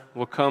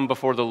will come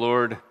before the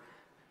Lord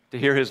to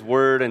hear His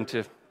word and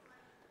to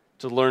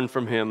learn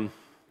from Him,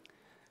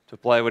 to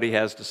apply what He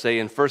has to say.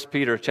 In 1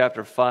 Peter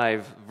chapter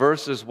 5,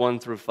 verses 1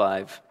 through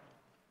 5,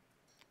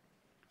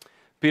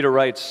 Peter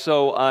writes,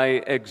 "So I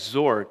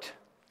exhort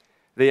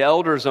the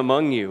elders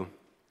among you,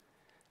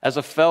 as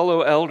a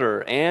fellow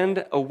elder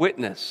and a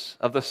witness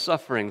of the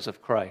sufferings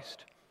of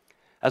Christ,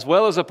 as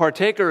well as a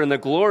partaker in the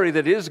glory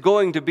that is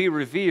going to be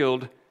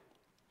revealed,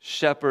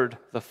 shepherd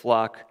the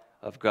flock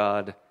of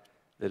God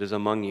that is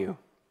among you,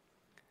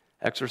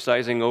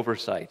 exercising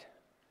oversight,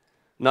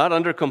 not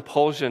under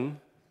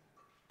compulsion,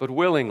 but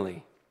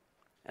willingly,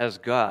 as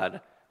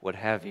God would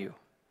have you,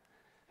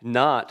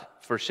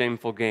 not for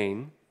shameful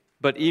gain,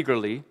 but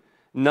eagerly,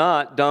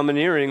 not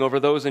domineering over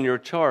those in your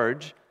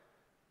charge,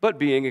 but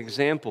being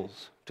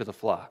examples to the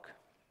flock.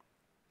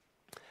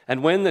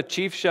 And when the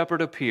chief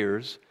shepherd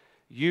appears,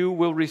 you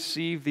will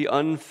receive the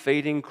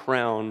unfading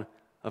crown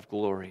of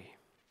glory.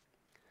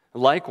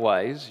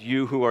 Likewise,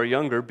 you who are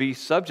younger, be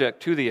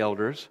subject to the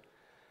elders.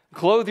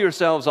 Clothe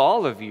yourselves,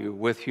 all of you,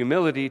 with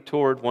humility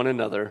toward one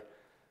another,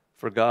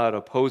 for God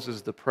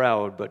opposes the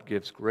proud, but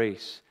gives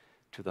grace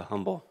to the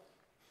humble."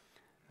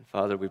 And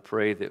Father, we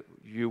pray that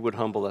you would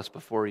humble us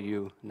before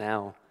you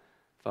now,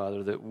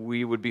 Father, that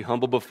we would be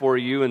humble before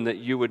you and that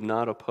you would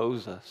not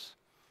oppose us.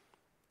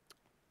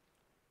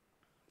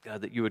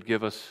 God, that you would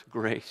give us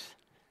grace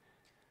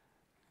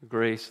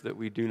that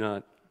we do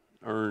not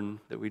earn,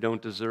 that we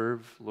don't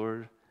deserve,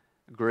 Lord,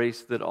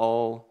 grace that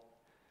all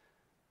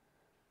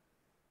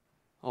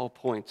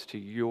points to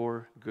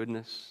your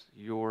goodness,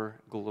 your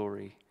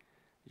glory,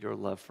 your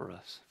love for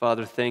us.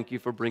 Father, thank you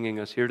for bringing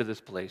us here to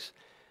this place.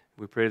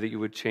 We pray that you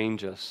would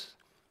change us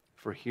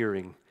for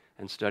hearing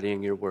and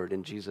studying your word.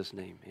 In Jesus'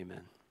 name,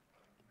 amen.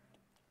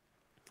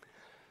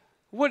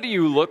 What do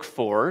you look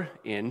for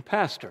in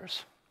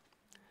pastors?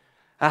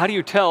 How do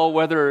you tell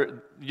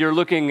whether you're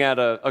looking at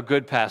a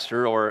good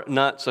pastor or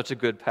not such a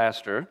good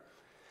pastor?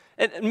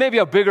 And maybe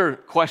a bigger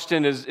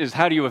question is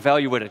how do you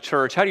evaluate a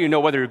church? How do you know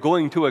whether you're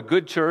going to a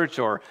good church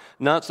or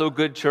not so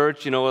good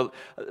church? You know,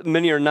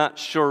 many are not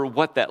sure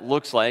what that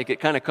looks like. It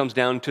kind of comes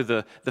down to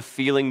the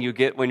feeling you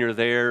get when you're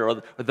there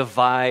or the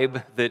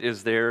vibe that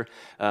is there.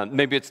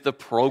 Maybe it's the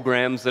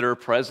programs that are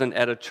present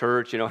at a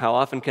church. You know, how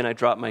often can I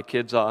drop my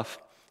kids off?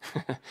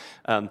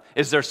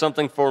 Is there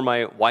something for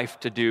my wife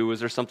to do? Is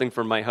there something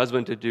for my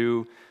husband to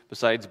do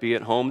besides be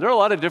at home? There are a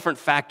lot of different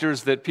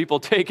factors that people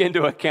take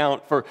into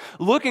account for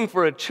looking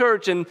for a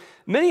church, and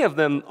many of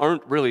them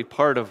aren't really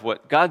part of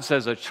what God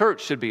says a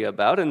church should be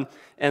about, and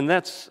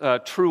that's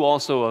true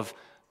also of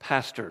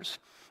pastors.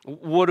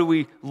 What do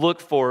we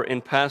look for in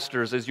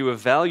pastors as you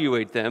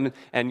evaluate them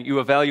and you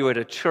evaluate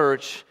a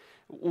church?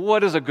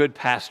 What does a good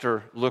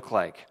pastor look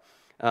like?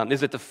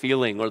 Is it the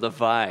feeling or the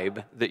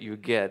vibe that you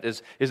get?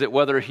 Is it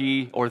whether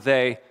he or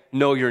they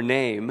know your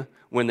name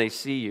when they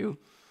see you?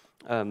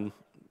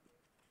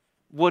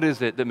 What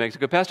is it that makes a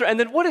good pastor? And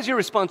then what is your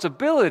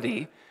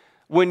responsibility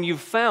when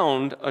you've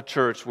found a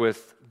church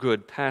with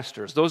good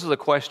pastors? Those are the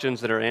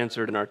questions that are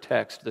answered in our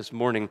text this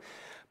morning.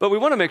 But we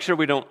want to make sure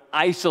we don't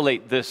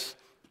isolate this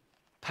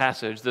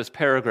passage, this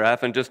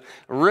paragraph, and just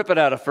rip it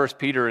out of 1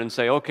 Peter and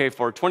say, okay,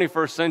 for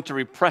 21st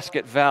century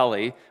Prescott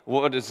Valley,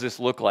 what does this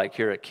look like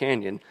here at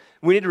Canyon?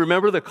 We need to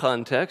remember the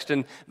context,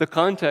 and the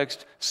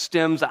context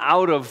stems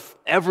out of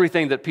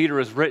everything that Peter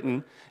has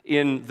written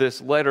in this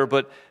letter,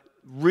 but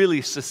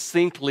really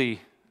succinctly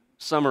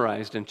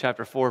summarized in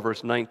chapter 4,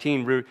 verse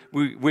 19.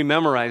 We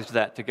memorized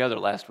that together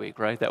last week,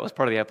 right? That was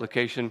part of the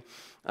application.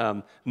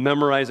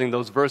 Memorizing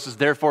those verses.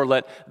 Therefore,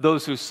 let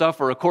those who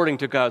suffer according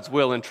to God's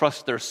will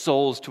entrust their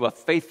souls to a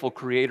faithful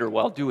Creator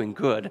while doing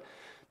good.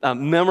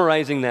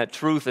 Memorizing that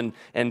truth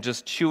and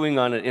just chewing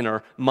on it in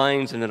our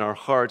minds and in our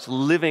hearts,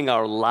 living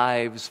our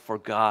lives for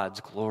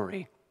God's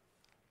glory.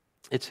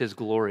 It's His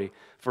glory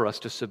for us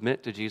to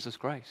submit to Jesus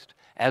Christ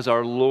as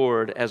our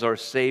Lord, as our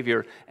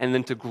Savior, and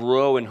then to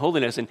grow in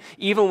holiness. And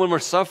even when we're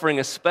suffering,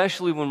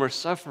 especially when we're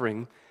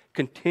suffering,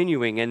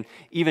 continuing and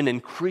even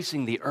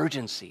increasing the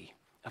urgency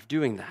of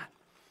doing that.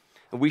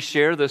 And we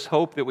share this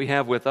hope that we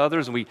have with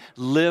others, and we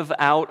live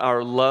out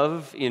our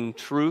love in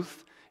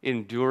truth,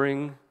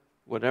 enduring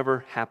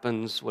whatever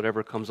happens,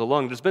 whatever comes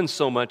along. There's been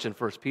so much in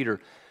 1 Peter.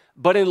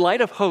 But in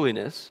light of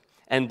holiness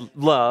and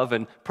love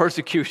and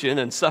persecution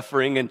and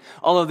suffering and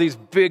all of these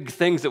big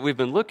things that we've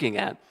been looking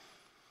at,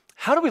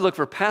 how do we look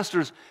for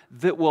pastors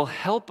that will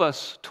help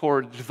us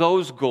toward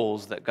those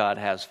goals that God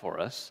has for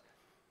us?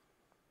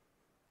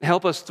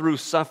 Help us through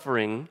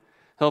suffering,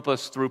 help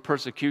us through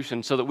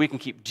persecution so that we can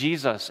keep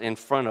Jesus in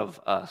front of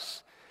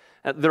us.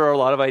 There are a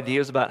lot of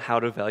ideas about how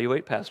to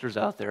evaluate pastors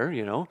out there,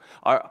 you know.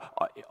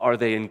 Are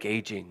they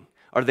engaging?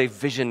 Are they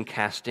vision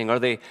casting? Are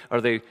they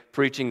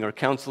preaching or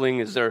counseling?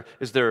 Is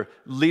there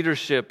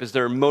leadership? Is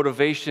there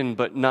motivation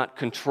but not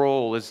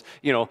control?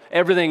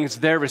 Everything is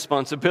their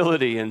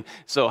responsibility, and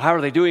so how are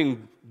they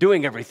doing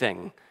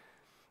everything?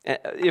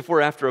 If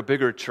we're after a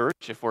bigger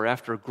church, if we're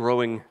after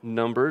growing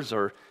numbers,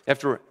 or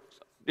if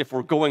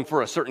we're going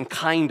for a certain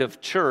kind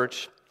of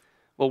church,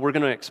 well, we're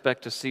going to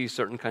expect to see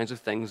certain kinds of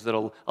things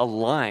that'll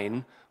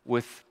align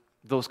with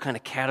those kind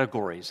of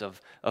categories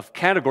of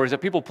categories that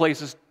people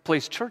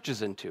place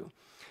churches into.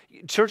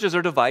 Churches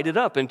are divided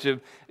up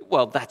into,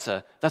 well, that's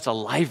a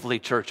lively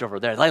church over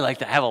there. They like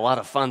to have a lot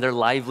of fun. They're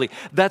lively.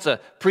 That's a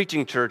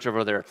preaching church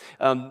over there.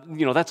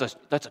 That's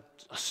a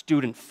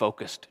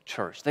student-focused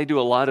church. They do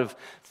a lot of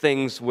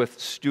things with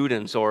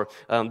students, or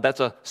that's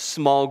a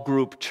small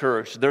group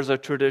church. There's a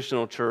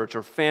traditional church,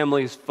 or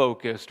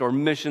families-focused, or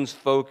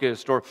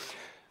missions-focused, or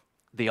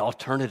the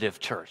alternative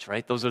church,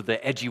 right? Those are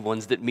the edgy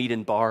ones that meet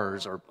in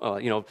bars or,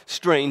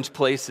 strange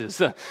places.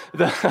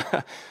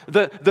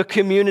 The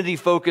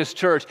community-focused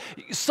church.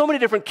 So many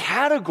different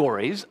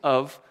categories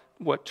of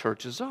what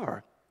churches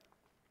are.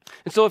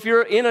 And so if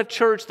you're in a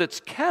church that's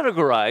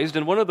categorized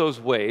in one of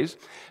those ways,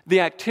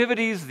 the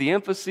activities, the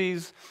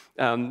emphases,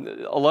 a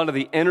lot of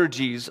the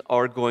energies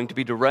are going to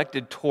be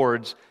directed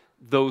towards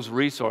those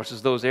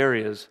resources, those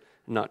areas,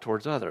 not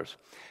towards others.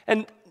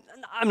 And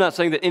I'm not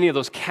saying that any of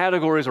those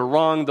categories are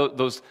wrong,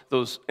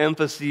 those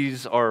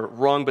emphases are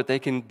wrong, but they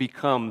can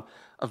become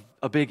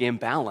a big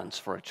imbalance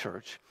for a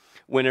church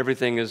when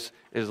everything is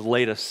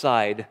laid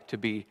aside to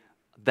be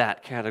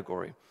that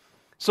category.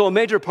 So a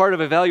major part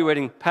of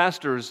evaluating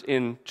pastors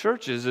in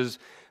churches is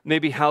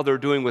maybe how they're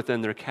doing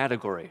within their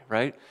category,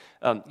 right?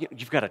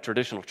 You've got a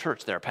traditional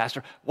church there,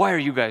 Pastor. Why are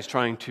you guys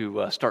trying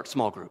to start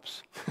small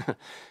groups?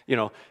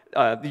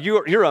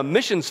 You're a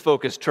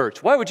missions-focused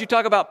church. Why would you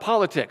talk about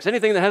politics?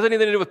 Anything that has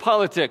anything to do with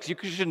politics, you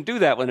shouldn't do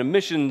that when a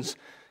missions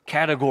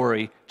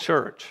category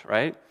church,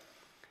 right?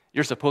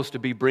 You're supposed to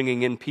be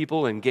bringing in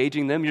people,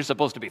 engaging them. You're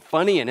supposed to be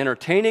funny and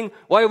entertaining.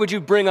 Why would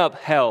you bring up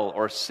hell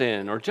or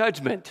sin or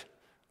judgment,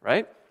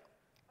 right?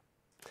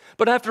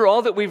 But after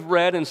all that we've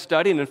read and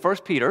studied in 1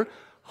 Peter,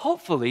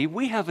 hopefully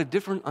we have a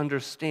different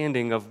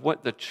understanding of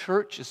what the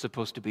church is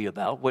supposed to be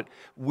about, what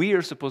we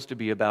are supposed to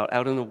be about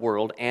out in the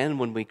world and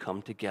when we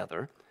come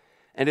together.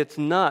 And it's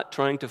not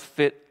trying to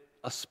fit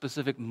a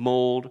specific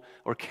mold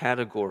or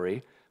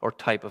category or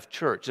type of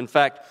church. In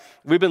fact,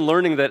 we've been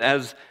learning that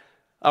as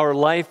our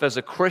life as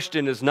a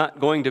Christian is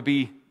not going to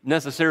be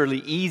necessarily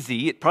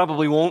easy, it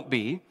probably won't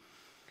be,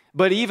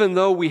 but even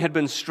though we had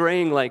been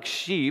straying like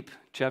sheep,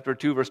 chapter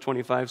 2, verse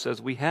 25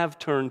 says, we have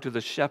turned to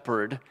the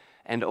shepherd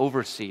and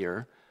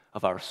overseer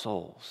of our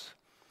souls.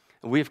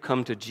 And we have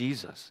come to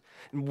Jesus.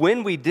 And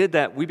when we did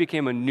that, we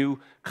became a new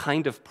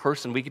kind of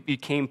person. We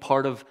became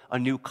part of a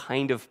new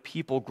kind of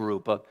people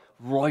group, a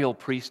royal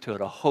priesthood,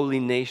 a holy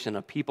nation,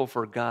 a people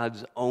for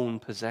God's own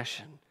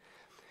possession.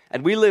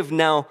 And we live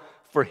now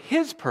for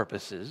His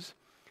purposes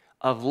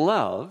of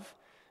love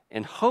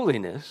and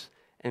holiness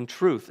and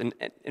truth. And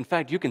in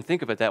fact, you can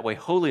think of it that way.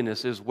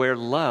 Holiness is where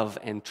love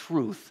and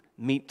truth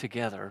meet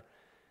together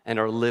and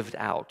are lived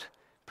out,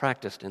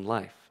 practiced in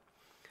life.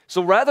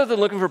 So rather than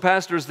looking for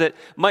pastors that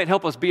might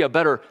help us be a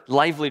better,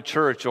 lively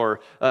church, or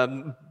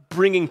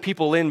bringing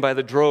people in by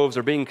the droves,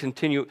 or being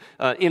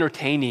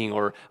entertaining,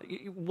 or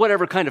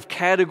whatever kind of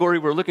category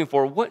we're looking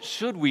for, what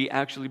should we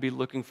actually be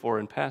looking for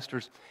in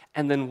pastors?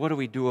 And then what do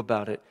we do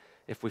about it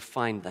if we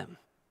find them?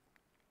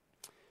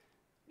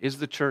 Is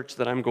the church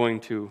that I'm going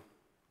to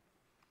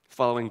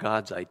following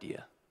God's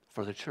idea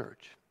for the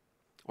church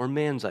or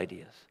man's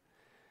ideas?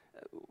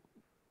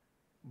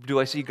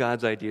 Do I see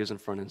God's ideas in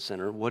front and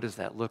center? What does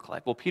that look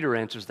like? Well, Peter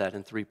answers that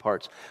in 3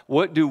 parts.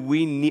 What do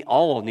we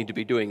all need to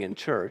be doing in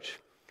church?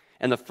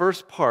 And the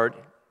first part,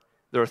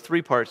 there are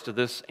 3 parts to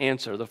this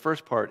answer. The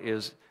first part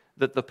is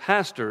that the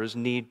pastors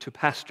need to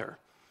pastor,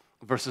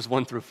 verses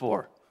 1 through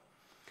 4.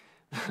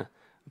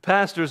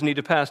 Pastors need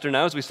to pastor.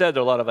 Now, as we said,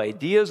 there are a lot of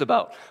ideas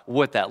about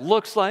what that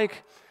looks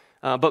like.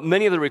 But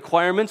many of the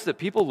requirements that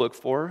people look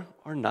for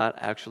are not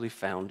actually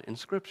found in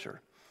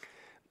Scripture.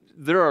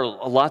 There are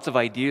lots of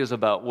ideas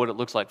about what it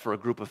looks like for a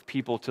group of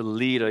people to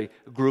lead a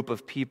group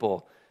of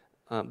people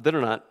that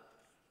are not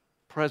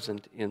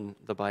present in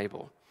the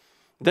Bible.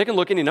 They can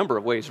look any number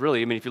of ways,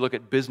 really. I mean, if you look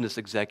at business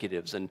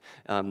executives and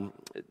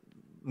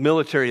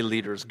military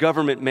leaders,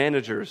 government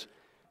managers,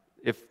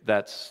 if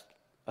that's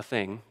a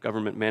thing,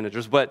 government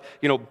managers, but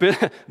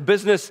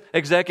business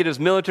executives,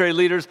 military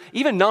leaders,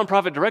 even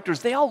nonprofit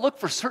directors, they all look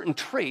for certain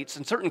traits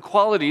and certain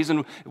qualities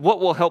and what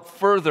will help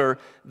further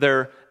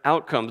their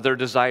outcomes, their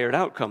desired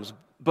outcomes.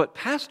 But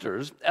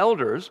pastors,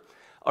 elders,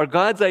 are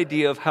God's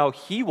idea of how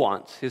He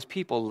wants His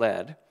people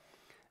led,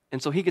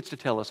 and so He gets to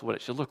tell us what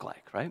it should look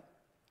like, right?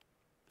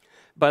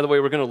 By the way,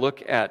 we're going to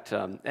look at,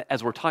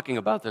 as we're talking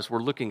about this, we're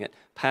looking at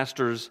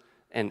pastors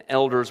and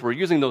elders. We're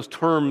using those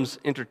terms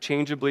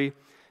interchangeably.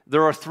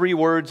 There are 3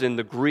 words in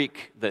the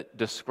Greek that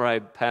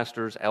describe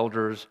pastors,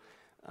 elders,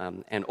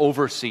 and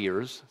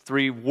overseers.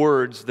 3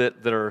 words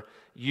that are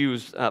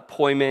used.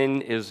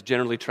 Poimen is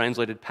generally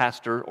translated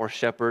pastor or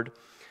shepherd.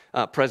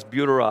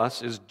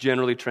 Presbyteros is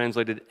generally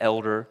translated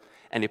elder.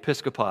 And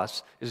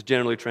episkopos is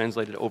generally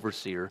translated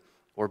overseer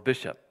or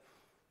bishop.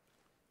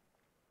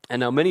 And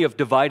now many have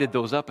divided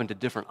those up into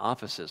different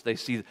offices. They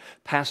see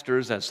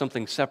pastors as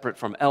something separate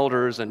from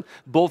elders, and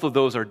both of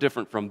those are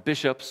different from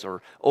bishops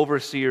or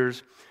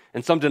overseers.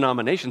 And some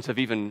denominations have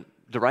even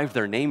derived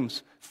their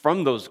names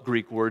from those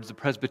Greek words. The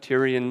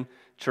Presbyterian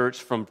church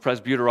from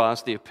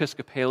presbyteros, the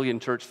Episcopalian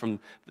church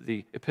from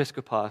the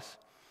episkopos.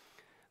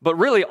 But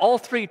really, all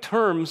three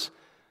terms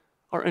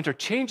are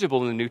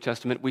interchangeable in the New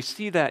Testament. We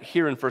see that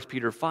here in 1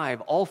 Peter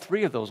 5. All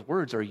three of those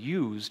words are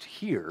used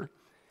here,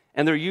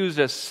 and they're used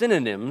as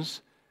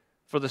synonyms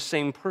for the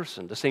same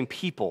person, the same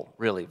people,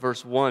 really.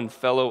 Verse 1,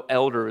 fellow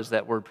elder is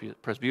that word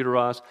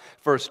presbyteros.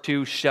 Verse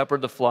 2,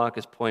 shepherd the flock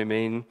is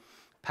poimen,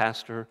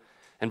 pastor.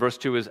 And verse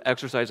 2 is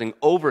exercising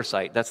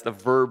oversight. That's the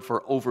verb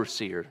for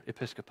overseer,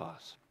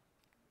 episkopos.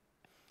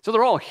 So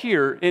they're all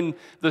here in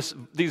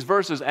these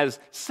verses as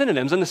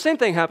synonyms. And the same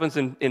thing happens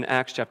in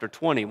Acts chapter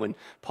 20 when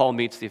Paul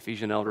meets the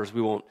Ephesian elders.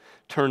 We won't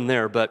turn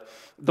there. But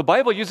the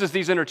Bible uses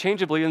these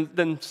interchangeably, and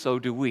then so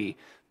do we.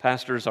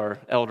 Pastors are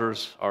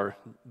elders, are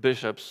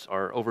bishops,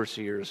 are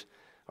overseers,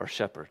 are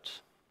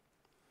shepherds.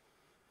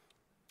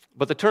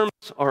 But the terms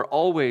are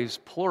always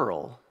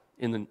plural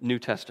in the New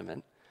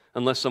Testament,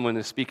 unless someone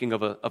is speaking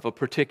of a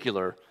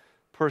particular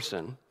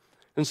person.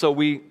 And so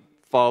we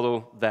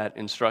follow that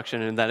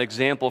instruction and that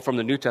example from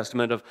the New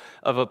Testament of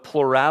a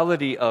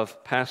plurality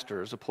of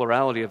pastors, a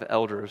plurality of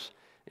elders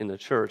in the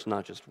church,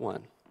 not just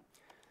one.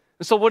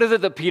 And so what is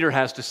it that Peter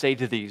has to say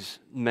to these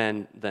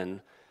men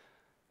then?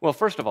 Well,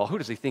 first of all, who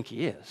does he think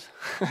he is?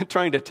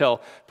 Trying to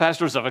tell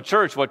pastors of a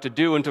church what to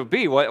do and to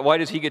be. Why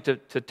does he get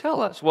to tell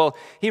us? Well,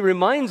 he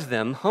reminds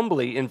them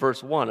humbly in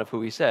verse 1 of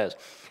who he says.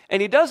 And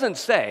he doesn't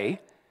say,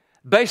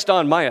 based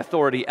on my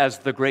authority as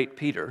the great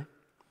Peter,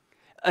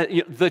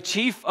 the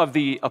chief of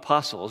the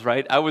apostles,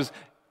 right? I was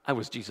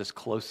Jesus'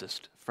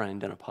 closest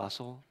friend and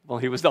apostle while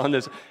he was on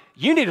this.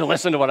 You need to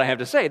listen to what I have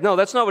to say. No,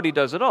 that's not what he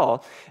does at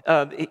all.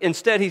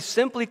 Instead, he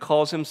simply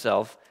calls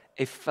himself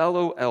a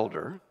fellow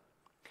elder,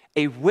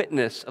 a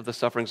witness of the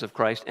sufferings of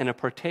Christ, and a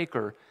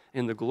partaker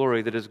in the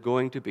glory that is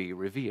going to be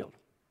revealed.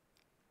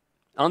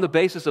 On the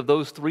basis of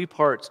those three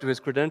parts to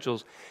his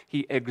credentials,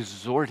 he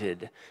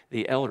exhorted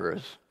the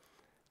elders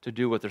to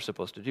do what they're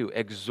supposed to do.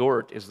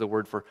 Exhort is the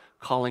word for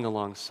calling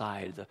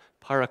alongside, the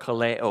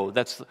parakaleo.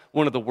 That's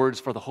one of the words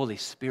for the Holy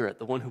Spirit,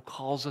 the one who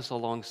calls us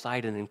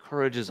alongside and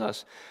encourages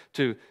us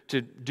to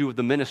do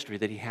the ministry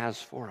that he has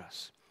for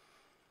us.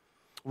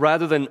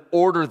 Rather than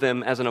order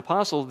them as an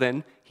apostle,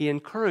 then he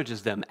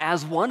encourages them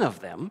as one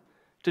of them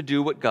to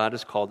do what God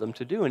has called them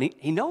to do. And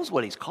he knows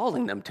what he's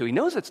calling them to. He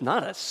knows it's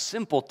not a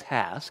simple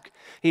task.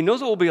 He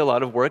knows it will be a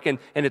lot of work, and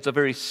it's a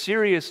very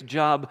serious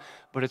job,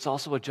 but it's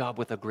also a job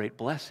with a great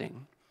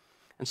blessing.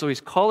 And so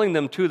he's calling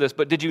them to this.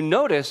 But did you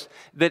notice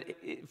that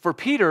for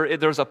Peter,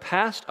 there's a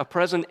past, a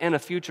present, and a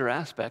future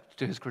aspect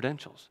to his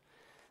credentials?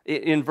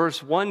 In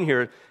verse 1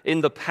 here, in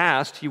the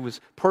past, he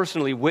was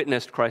personally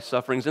witnessed Christ's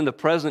sufferings. In the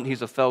present,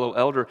 he's a fellow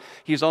elder.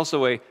 He's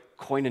also a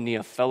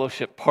koinonia,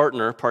 fellowship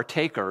partner,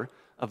 partaker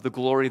of the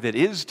glory that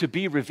is to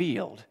be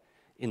revealed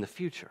in the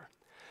future.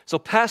 So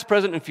past,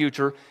 present, and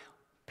future,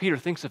 Peter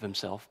thinks of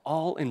himself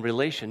all in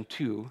relation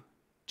to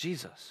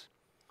Jesus.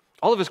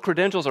 All of his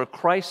credentials are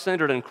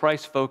Christ-centered and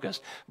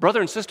Christ-focused.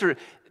 Brother and sister,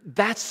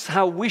 that's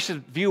how we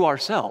should view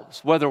ourselves,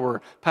 whether we're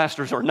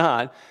pastors or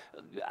not.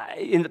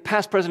 In the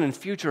past, present, and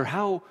future,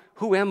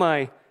 who am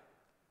I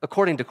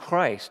according to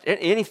Christ?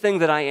 Anything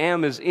that I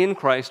am is in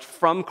Christ,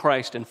 from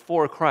Christ, and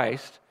for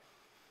Christ.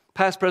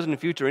 Past, present,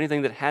 and future,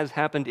 anything that has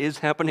happened, is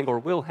happening, or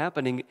will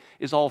happening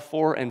is all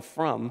for and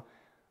from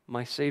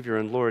my Savior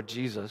and Lord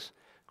Jesus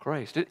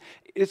Christ.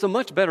 It's a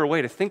much better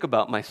way to think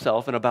about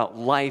myself and about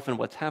life and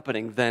what's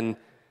happening than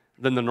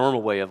the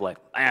normal way of like,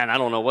 man, I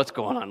don't know what's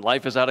going on.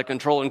 Life is out of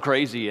control and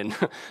crazy, and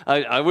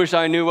I wish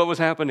I knew what was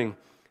happening.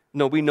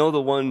 No, we know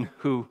the one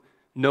who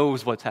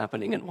knows what's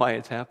happening and why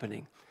it's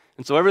happening.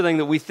 And so everything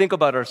that we think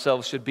about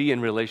ourselves should be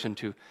in relation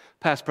to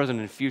past, present,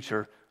 and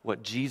future,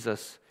 what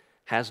Jesus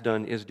has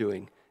done, is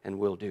doing, and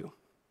will do.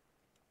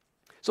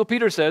 So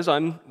Peter says,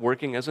 I'm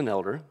working as an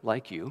elder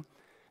like you,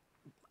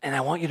 and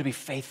I want you to be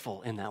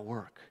faithful in that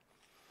work.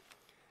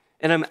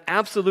 And I'm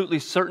absolutely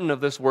certain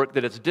of this work,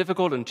 that it's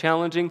difficult and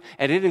challenging,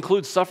 and it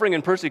includes suffering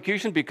and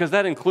persecution, because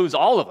that includes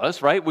all of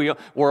us, right?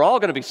 We're all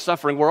going to be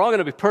suffering. We're all going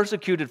to be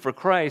persecuted for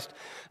Christ.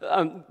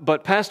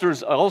 But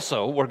pastors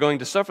also were going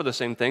to suffer the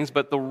same things.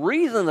 But the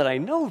reason that I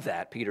know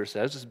that, Peter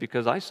says, is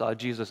because I saw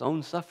Jesus'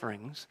 own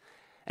sufferings,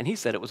 and he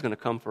said it was going to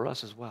come for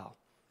us as well.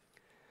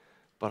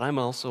 But I'm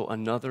also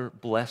another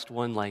blessed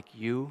one like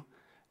you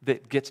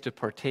that gets to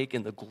partake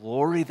in the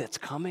glory that's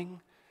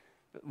coming.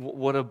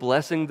 What a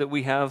blessing that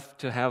we have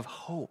to have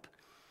hope,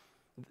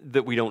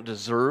 that we don't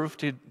deserve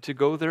to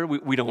go there.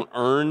 We don't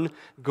earn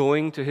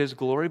going to his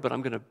glory, but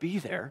I'm going to be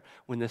there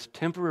when this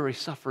temporary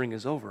suffering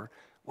is over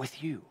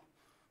with you.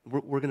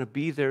 We're going to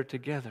be there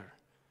together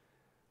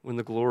when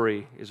the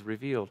glory is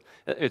revealed.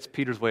 It's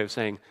Peter's way of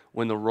saying,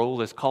 when the roll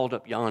is called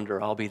up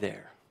yonder, I'll be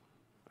there,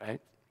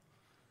 right?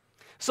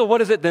 So what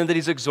is it then that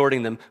he's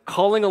exhorting them,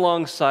 calling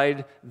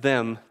alongside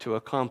them to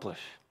accomplish?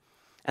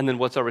 And then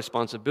what's our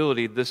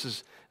responsibility? This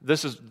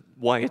is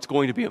why it's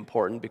going to be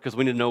important, because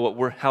we need to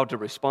know how to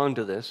respond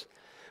to this.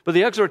 But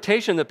the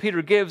exhortation that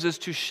Peter gives is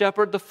to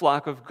shepherd the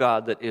flock of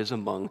God that is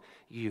among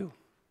you.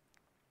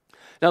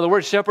 Now, the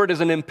word shepherd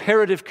is an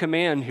imperative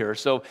command here.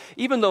 So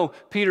even though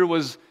Peter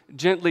was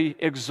gently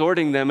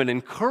exhorting them and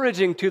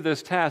encouraging to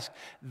this task,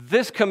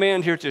 this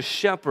command here to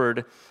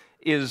shepherd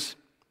is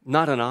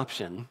not an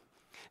option.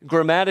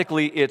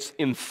 Grammatically, it's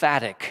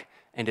emphatic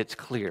and it's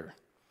clear.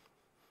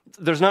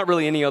 There's not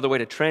really any other way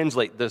to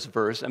translate this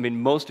verse. I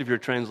mean, most of your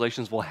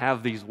translations will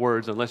have these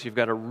words unless you've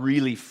got a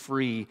really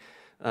free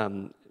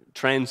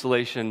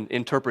translation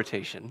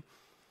interpretation.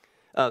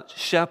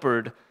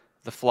 Shepherd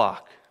the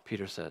flock,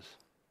 Peter says.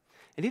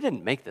 And he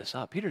didn't make this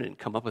up. Peter didn't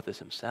come up with this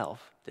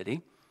himself, did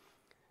he?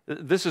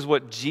 This is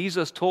what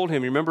Jesus told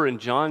him. You remember in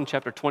John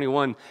chapter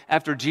 21,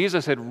 after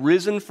Jesus had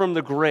risen from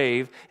the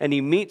grave, and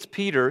he meets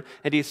Peter,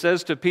 and he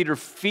says to Peter,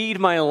 "Feed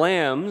my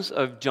lambs,"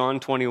 of John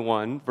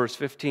 21, verse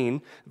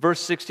 15. Verse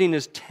 16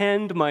 is,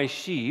 "Tend my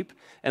sheep,"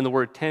 and the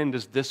word tend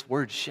is this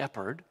word,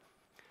 shepherd.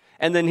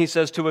 And then he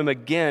says to him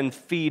again,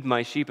 "Feed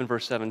my sheep," in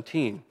verse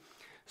 17.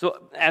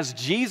 So as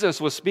Jesus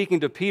was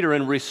speaking to Peter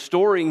and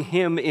restoring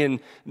him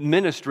in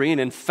ministry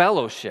and in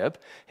fellowship,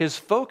 his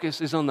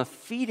focus is on the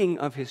feeding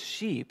of his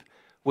sheep,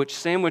 which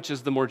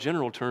sandwiches the more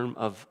general term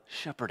of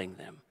shepherding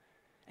them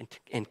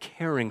and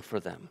caring for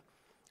them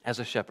as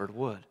a shepherd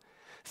would.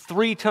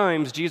 3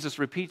 times Jesus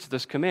repeats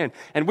this command.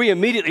 And we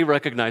immediately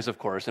recognize, of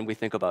course, and we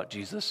think about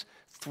Jesus'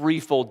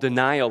 threefold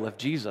denial of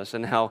Jesus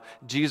and how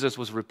Jesus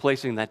was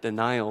replacing that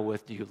denial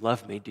with, "Do you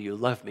love me? Do you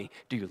love me?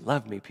 Do you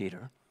love me,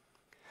 Peter?"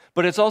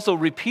 But it's also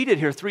repeated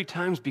here 3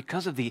 times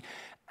because of the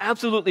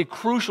absolutely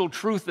crucial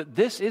truth that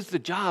this is the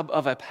job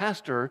of a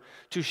pastor,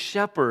 to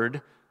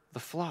shepherd the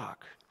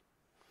flock.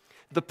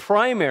 The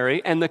primary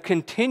and the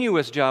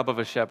continuous job of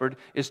a shepherd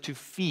is to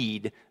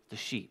feed the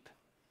sheep.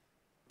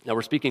 Now,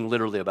 we're speaking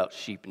literally about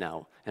sheep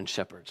now and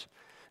shepherds.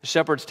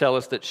 Shepherds tell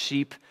us that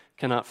sheep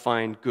cannot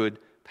find good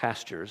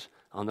pastures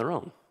on their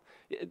own.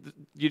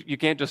 You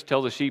can't just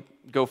tell the sheep,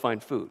 "Go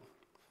find food."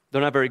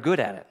 They're not very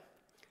good at it.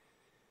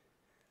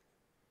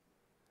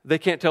 They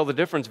can't tell the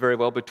difference very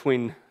well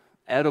between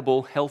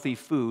edible, healthy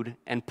food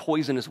and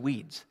poisonous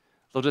weeds.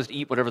 They'll just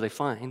eat whatever they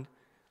find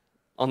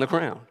on the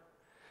ground.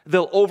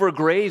 They'll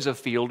overgraze a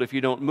field if you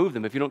don't move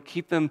them. If you don't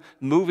keep them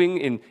moving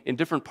in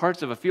different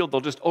parts of a field, they'll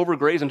just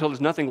overgraze until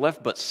there's nothing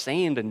left but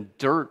sand and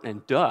dirt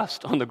and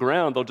dust on the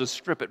ground. They'll just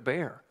strip it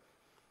bare.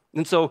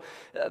 And so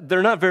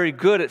they're not very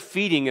good at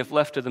feeding if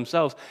left to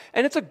themselves.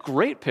 And it's a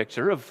great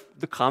picture of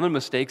the common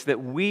mistakes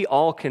that we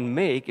all can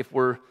make if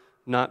we're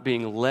not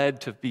being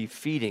led to be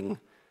feeding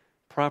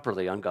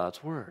properly on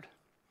God's word.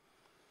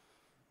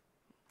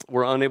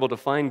 We're unable to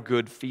find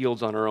good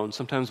fields on our own.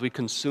 Sometimes we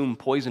consume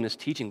poisonous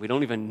teaching. We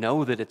don't even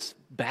know that it's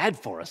bad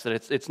for us,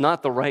 that it's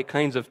not the right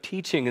kinds of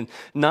teaching and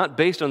not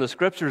based on the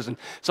scriptures. And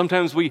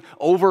sometimes we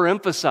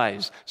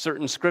overemphasize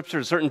certain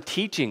scriptures, certain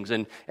teachings,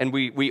 and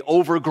we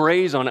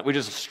overgraze on it. We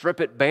just strip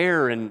it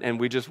bare, and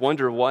we just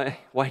wonder,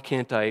 why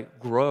can't I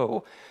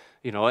grow?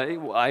 You know,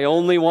 I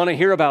only want to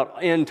hear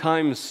about end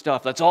time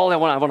stuff. That's all I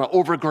want. I want to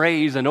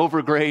overgraze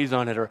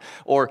on it.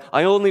 Or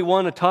I only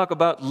want to talk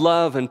about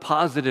love and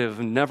positive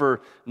and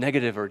never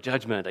negative or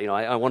judgment. You know,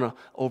 I want to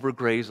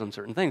overgraze on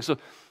certain things.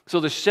 So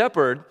the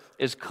shepherd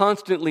is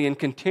constantly and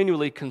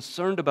continually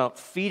concerned about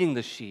feeding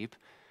the sheep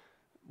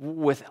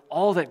with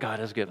all that God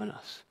has given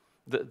us.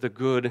 The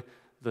good,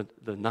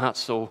 the not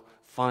so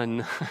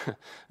fun,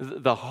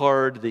 the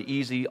hard, the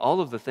easy, all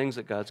of the things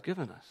that God's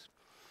given us.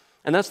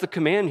 And that's the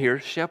command here,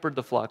 shepherd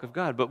the flock of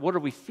God. But what are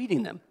we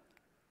feeding them?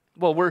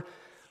 Well,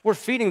 we're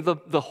feeding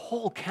the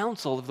whole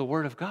counsel of the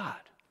Word of God.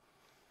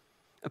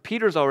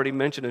 Peter's already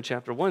mentioned in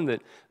chapter 1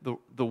 that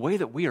the way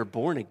that we are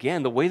born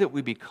again, the way that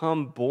we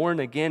become born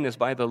again is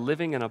by the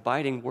living and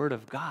abiding Word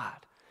of God.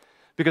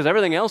 Because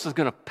everything else is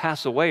going to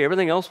pass away.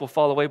 Everything else will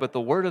fall away, but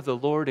the Word of the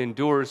Lord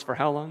endures for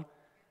how long?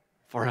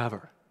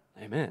 Forever.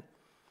 Amen.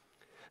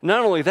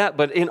 Not only that,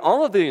 but in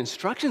all of the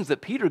instructions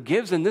that Peter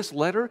gives in this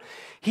letter,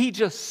 he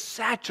just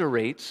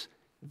saturates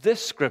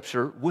this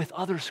scripture with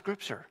other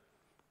scripture.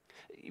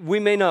 We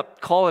may not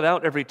call it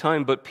out every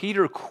time, but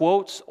Peter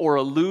quotes or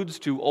alludes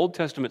to Old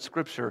Testament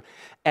scripture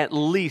at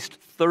least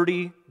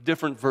 30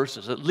 different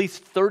verses, at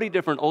least 30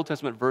 different Old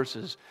Testament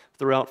verses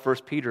throughout 1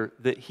 Peter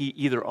that he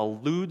either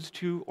alludes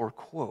to or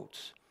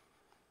quotes.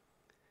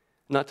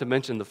 Not to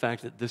mention the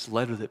fact that this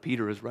letter that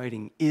Peter is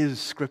writing is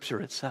scripture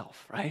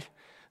itself, right?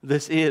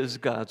 This is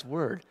God's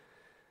word.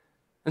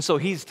 And so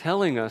he's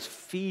telling us,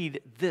 feed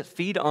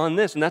on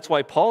this. And that's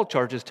why Paul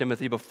charges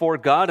Timothy, before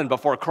God and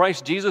before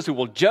Christ Jesus, who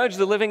will judge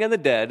the living and the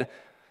dead,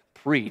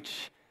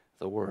 preach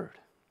the word.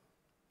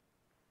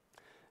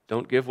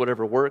 Don't give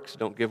whatever works.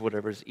 Don't give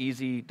whatever's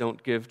easy.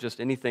 Don't give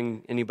just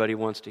anything anybody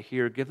wants to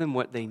hear. Give them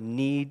what they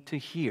need to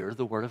hear,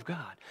 the word of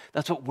God.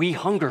 That's what we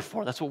hunger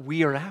for. That's what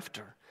we are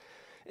after.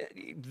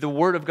 The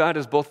word of God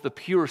is both the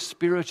pure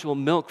spiritual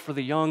milk for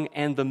the young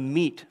and the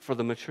meat for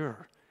the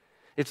mature.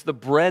 It's the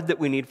bread that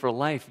we need for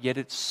life, yet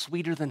it's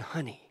sweeter than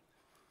honey.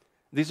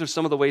 These are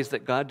some of the ways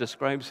that God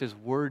describes his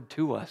word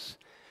to us: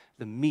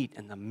 the meat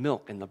and the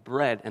milk and the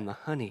bread and the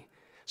honey.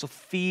 So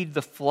feed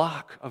the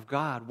flock of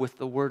God with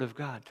the word of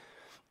God.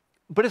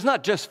 But it's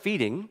not just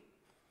feeding.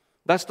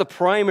 That's the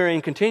primary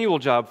and continual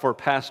job for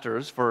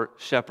pastors, for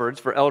shepherds,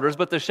 for elders.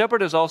 But the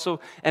shepherd is also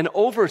an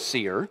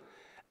overseer,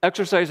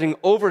 exercising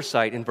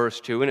oversight in verse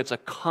 2, and it's a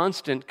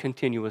constant,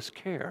 continuous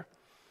care.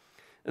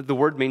 The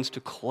word means to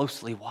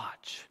closely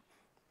watch.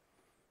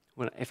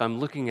 If I'm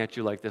looking at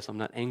you like this, I'm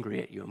not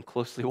angry at you. I'm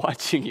closely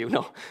watching you.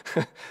 No,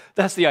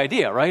 that's the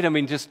idea, right? I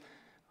mean, just,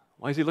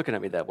 why is he looking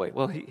at me that way?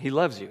 Well, he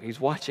loves you. He's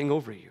watching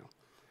over you.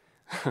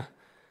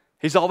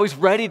 He's always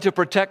ready to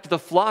protect the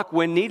flock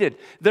when needed.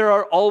 There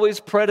are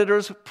always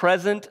predators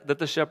present that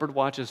the shepherd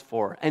watches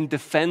for and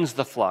defends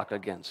the flock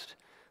against.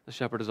 The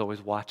shepherd is always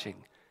watching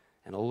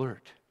and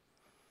alert.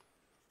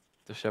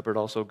 The shepherd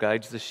also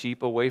guides the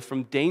sheep away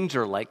from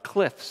danger like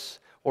cliffs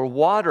or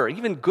water.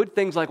 Even good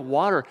things like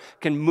water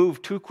can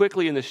move too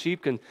quickly, and the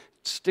sheep can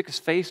stick his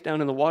face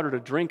down in the water to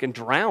drink and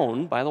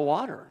drown by the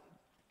water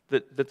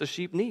that the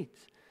sheep needs.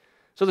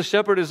 So the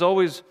shepherd is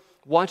always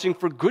watching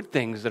for good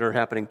things that are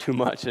happening too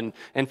much and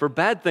for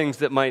bad things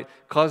that might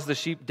cause the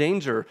sheep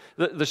danger.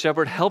 The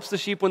shepherd helps the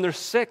sheep when they're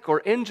sick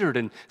or injured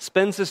and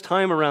spends his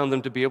time around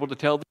them to be able to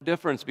tell the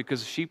difference,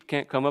 because sheep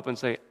can't come up and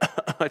say,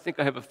 I think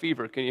I have a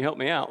fever, can you help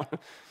me out?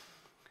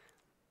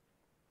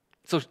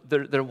 So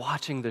they're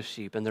watching the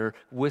sheep, and they're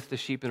with the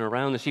sheep and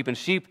around the sheep, and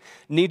sheep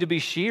need to be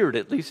sheared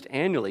at least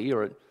annually,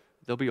 or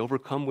they'll be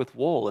overcome with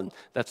wool, and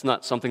that's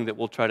not something that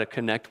we'll try to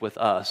connect with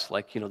us,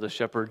 like, the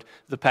shepherd,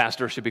 the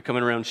pastor should be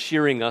coming around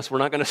shearing us. We're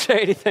not going to say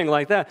anything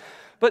like that.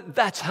 But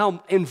that's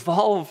how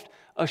involved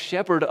a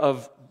shepherd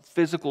of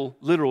physical,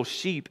 literal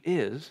sheep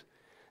is,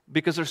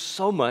 because there's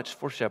so much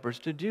for shepherds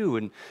to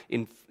do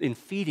in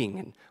feeding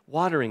and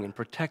watering and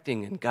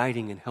protecting and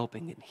guiding and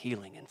helping and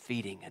healing and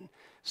feeding, and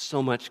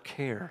so much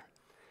care.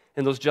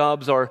 And those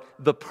jobs are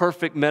the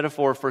perfect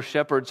metaphor for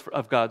shepherds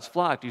of God's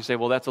flock. You say,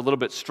 well, that's a little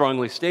bit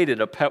strongly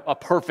stated, a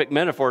perfect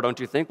metaphor, don't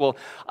you think? Well,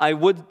 I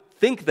would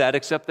think that,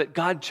 except that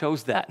God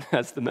chose that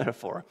as the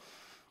metaphor.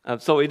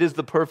 So it is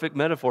the perfect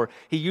metaphor.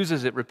 He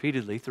uses it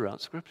repeatedly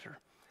throughout Scripture.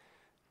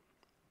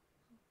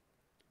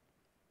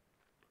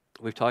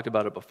 We've talked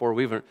about it before.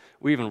 We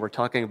even were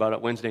talking about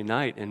it Wednesday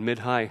night in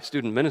mid-high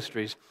student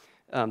ministries.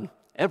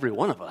 Every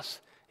one of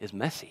us is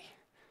messy.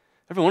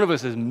 Every one of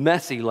us is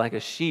messy like a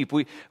sheep.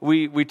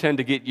 We tend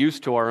to get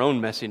used to our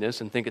own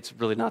messiness and think it's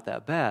really not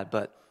that bad,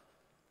 but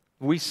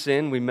we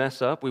sin, we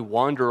mess up, we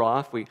wander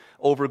off, we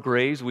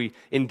overgraze, we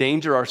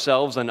endanger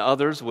ourselves and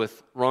others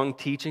with wrong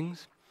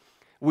teachings.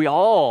 We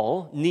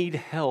all need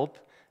help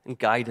and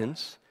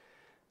guidance,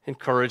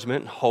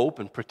 encouragement, and hope,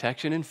 and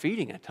protection and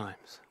feeding at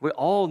times. We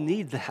all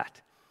need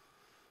that.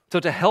 So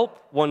to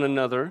help one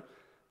another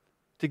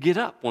to get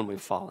up when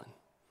we've fallen,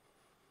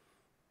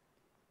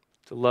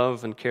 to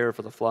love and care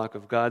for the flock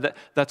of God.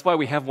 That's why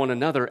we have one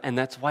another, and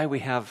that's why we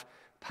have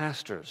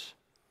pastors,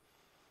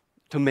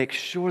 to make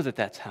sure that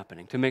that's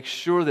happening, to make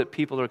sure that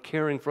people are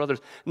caring for others,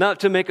 not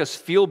to make us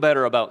feel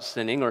better about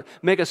sinning or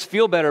make us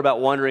feel better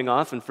about wandering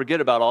off and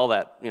forget about all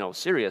that,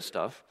 serious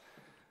stuff.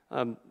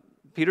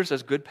 Peter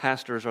says good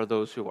pastors are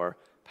those who are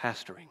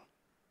pastoring,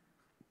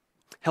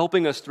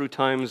 helping us through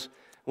times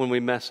when we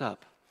mess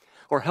up,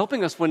 or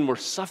helping us when we're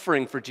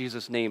suffering for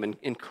Jesus' name and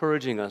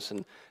encouraging us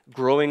and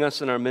growing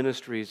us in our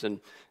ministries and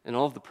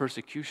all of the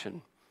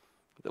persecution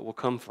that will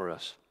come for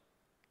us.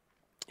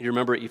 You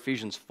remember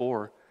Ephesians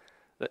 4,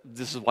 that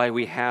this is why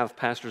we have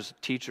pastors,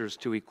 teachers,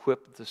 to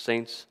equip the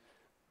saints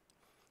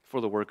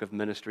for the work of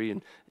ministry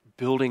and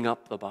building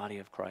up the body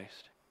of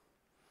Christ.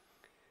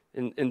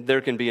 And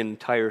there can be an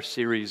entire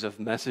series of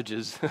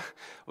messages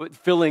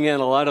filling in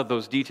a lot of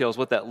those details,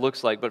 what that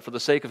looks like. But for the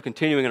sake of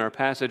continuing in our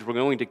passage, we're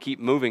going to keep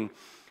moving.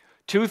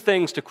 Two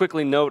things to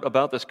quickly note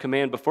about this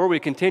command before we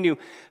continue.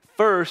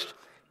 First,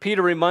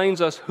 Peter reminds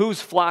us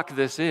whose flock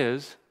this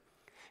is.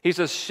 He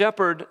says,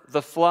 shepherd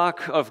the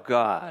flock of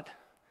God.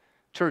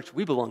 Church,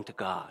 we belong to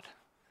God.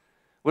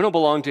 We don't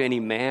belong to any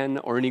man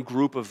or any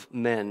group of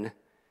men.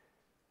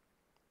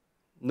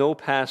 No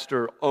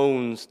pastor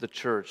owns the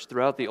church.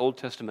 Throughout the Old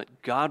Testament,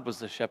 God was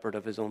the shepherd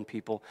of his own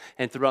people.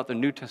 And throughout the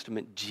New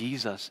Testament,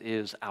 Jesus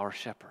is our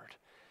shepherd.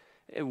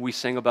 We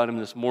sang about him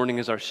this morning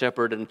as our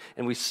shepherd,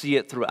 and we see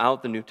it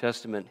throughout the New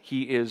Testament.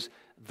 He is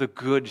the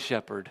good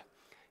shepherd,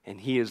 and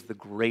he is the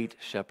great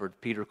shepherd.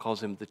 Peter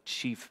calls him the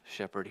chief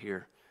shepherd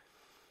here.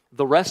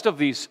 The rest of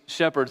these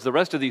shepherds, the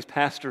rest of these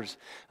pastors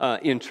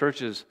in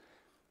churches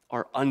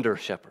are under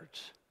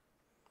shepherds.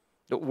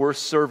 We're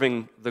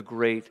serving the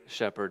great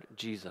shepherd,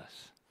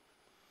 Jesus.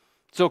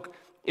 So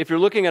if you're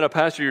looking at a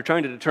pastor, you're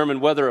trying to determine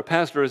whether a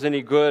pastor is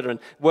any good and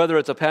whether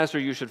it's a pastor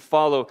you should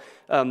follow,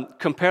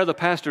 compare the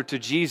pastor to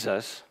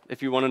Jesus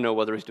if you want to know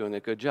whether he's doing a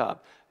good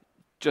job.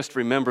 Just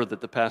remember that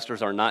the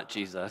pastors are not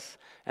Jesus,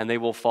 and they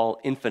will fall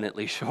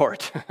infinitely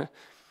short.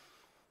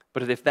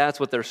 But if that's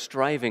what they're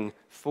striving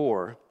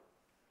for,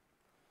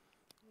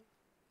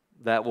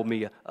 that will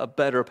be a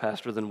better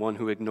pastor than one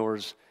who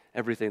ignores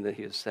everything that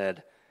he has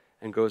said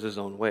and goes his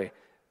own way.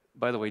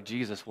 By the way,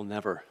 Jesus will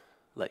never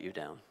let you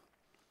down.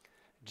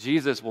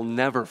 Jesus will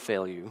never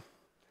fail you.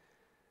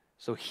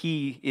 So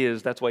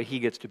that's why he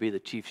gets to be the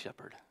chief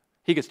shepherd.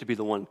 He gets to be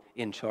the one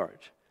in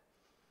charge.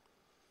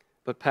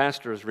 But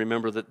pastors,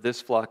 remember that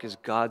this flock is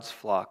God's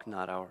flock,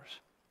 not ours.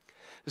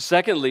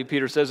 Secondly,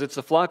 Peter says it's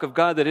the flock of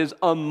God that is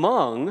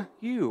among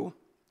you.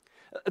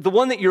 The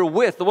one that you're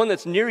with, the one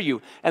that's near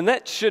you. And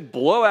that should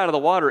blow out of the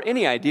water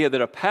any idea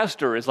that a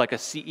pastor is like a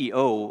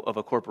CEO of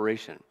a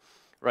corporation,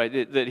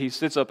 right? That he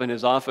sits up in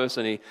his office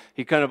and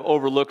he kind of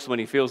overlooks when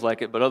he feels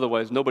like it, but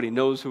otherwise nobody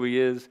knows who he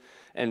is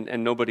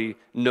and nobody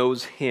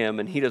knows him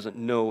and he doesn't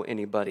know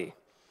anybody.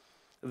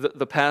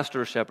 The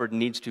pastor or shepherd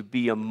needs to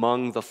be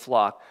among the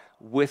flock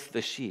with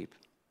the sheep.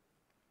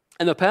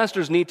 And the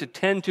pastors need to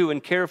tend to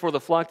and care for the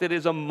flock that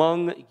is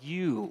among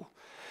you.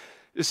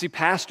 You see,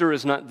 pastor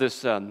is not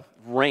this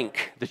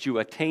rank that you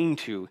attain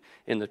to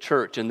in the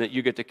church and that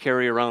you get to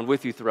carry around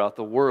with you throughout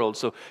the world.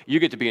 So you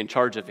get to be in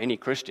charge of any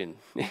Christian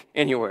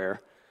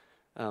anywhere.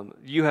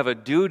 You have a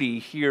duty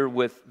here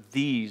with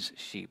these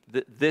sheep,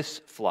 this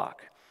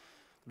flock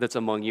that's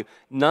among you.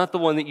 Not the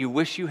one that you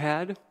wish you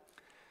had.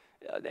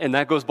 And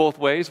that goes both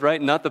ways,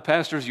 right? Not the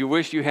pastors you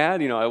wish you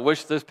had. I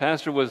wish this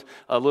pastor was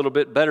a little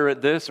bit better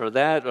at this or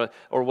that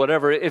or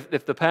whatever.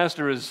 If the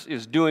pastor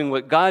is doing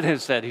what God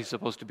has said he's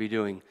supposed to be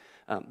doing,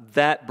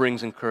 that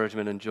brings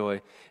encouragement and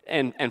joy.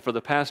 And for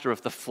the pastor,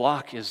 if the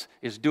flock is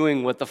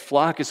doing what the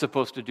flock is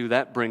supposed to do,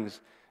 that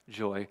brings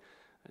joy,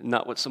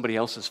 not what somebody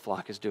else's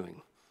flock is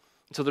doing.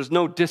 So there's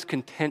no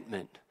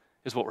discontentment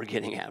is what we're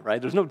getting at,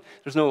 right? There's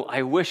no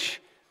I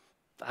wish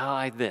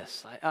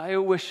this. I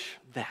wish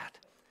that.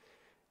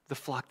 The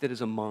flock that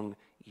is among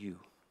you.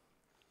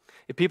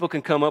 If people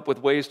can come up with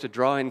ways to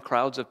draw in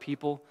crowds of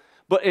people,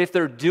 but if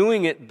they're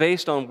doing it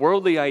based on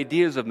worldly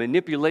ideas of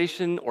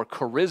manipulation or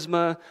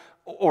charisma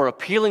or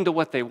appealing to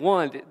what they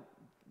want,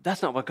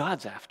 that's not what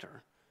God's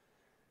after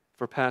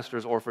for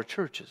pastors or for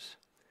churches.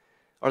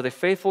 Are they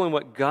faithful in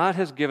what God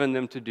has given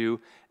them to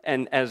do?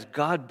 And as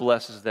God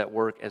blesses that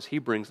work, as he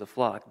brings the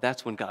flock,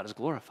 that's when God is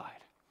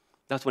glorified.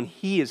 That's when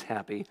he is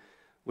happy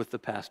with the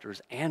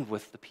pastors and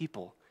with the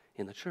people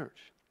in the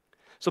church.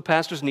 So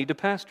pastors need to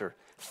pastor,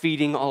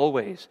 feeding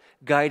always,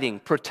 guiding,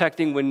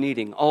 protecting when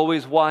needing,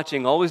 always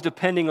watching, always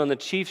depending on the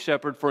chief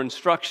shepherd for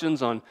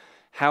instructions on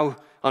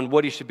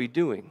what he should be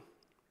doing.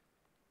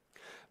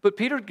 But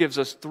Peter gives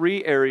us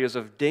 3 areas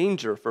of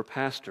danger for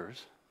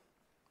pastors,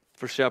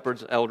 for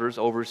shepherds, elders,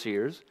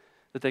 overseers,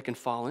 that they can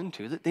fall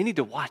into, that they need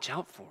to watch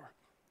out for.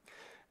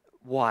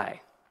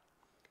 Why?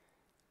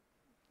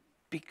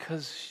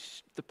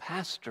 Because the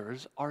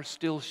pastors are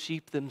still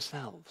sheep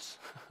themselves.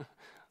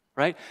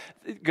 Right?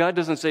 God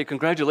doesn't say,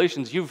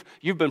 congratulations, you've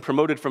been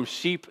promoted from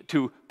sheep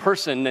to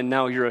person and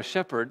now you're a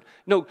shepherd.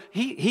 No,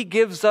 he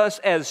gives us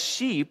as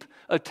sheep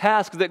a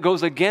task that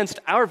goes against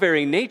our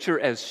very nature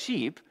as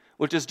sheep,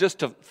 which is just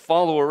to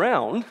follow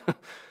around.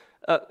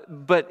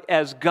 But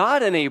as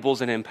God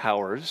enables and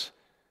empowers,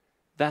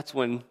 that's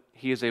when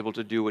he is able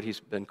to do what he's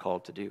been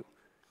called to do.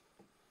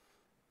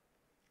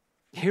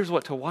 Here's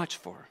what to watch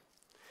for.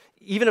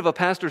 Even if a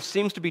pastor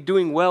seems to be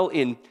doing well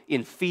in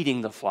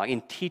feeding the flock,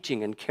 in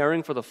teaching and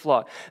caring for the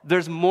flock,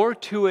 there's more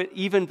to it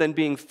even than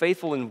being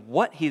faithful in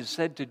what he's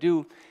said to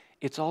do.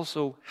 It's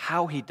also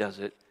how he does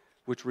it,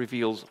 which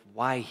reveals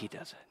why he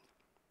does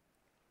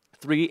it.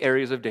 3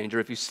 areas of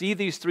danger. If you see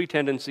these 3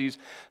 tendencies,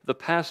 the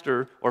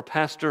pastor or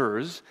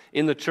pastors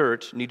in the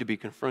church need to be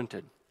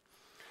confronted.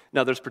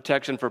 Now, there's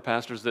protection for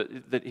pastors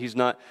that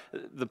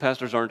the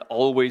pastors aren't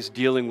always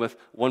dealing with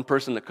one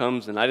person that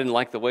comes and I didn't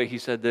like the way he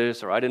said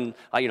this, or I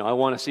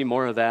want to see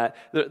more of that.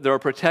 There are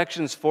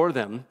protections for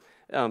them,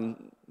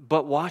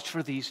 but watch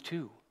for these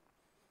too.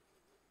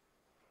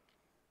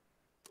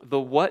 The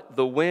what,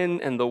 the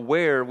when, and the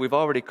where we've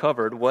already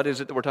covered. What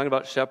is it that we're talking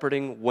about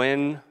shepherding?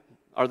 When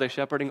are they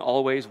shepherding?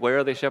 Always. Where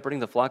are they shepherding?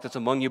 The flock that's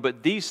among you.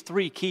 But these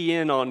 3 key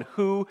in on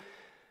who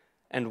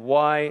and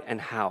why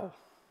and how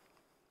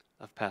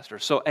of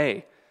pastors. So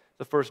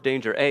the first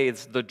danger,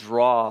 is the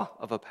draw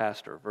of a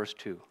pastor, verse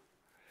 2.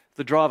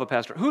 The draw of a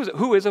pastor.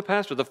 Who is a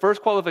pastor? The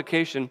first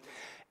qualification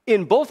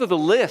in both of the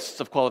lists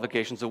of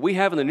qualifications that we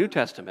have in the New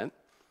Testament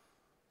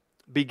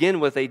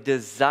begin with a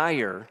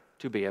desire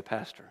to be a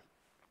pastor.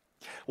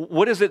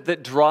 What is it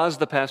that draws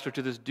the pastor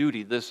to this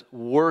duty, this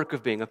work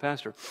of being a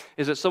pastor?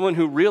 Is it someone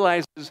who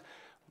realizes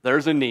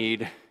there's a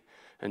need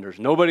and there's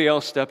nobody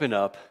else stepping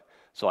up,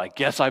 so I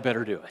guess I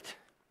better do it?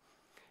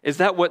 Is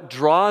that what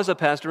draws a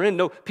pastor in?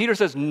 No, Peter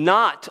says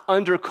not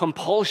under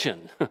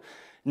compulsion.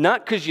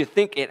 Not because you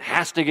think it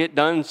has to get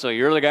done, so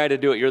you're the guy to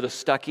do it. You're the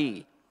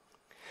stuckee.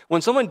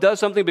 When someone does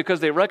something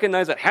because they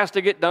recognize it has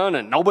to get done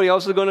and nobody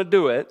else is going to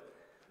do it,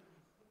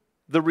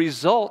 the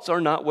results are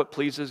not what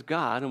pleases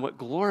God and what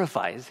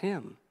glorifies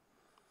him.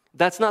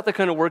 That's not the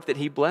kind of work that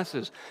he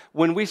blesses.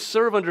 When we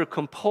serve under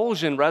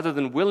compulsion rather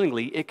than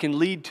willingly, it can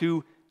lead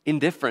to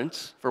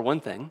indifference, for one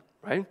thing,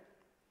 right?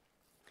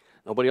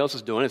 Nobody else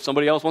is doing it. If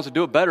somebody else wants to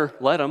do it better,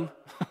 let them,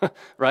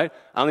 right?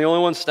 I'm the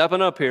only one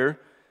stepping up here.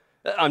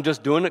 I'm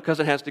just doing it because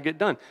it has to get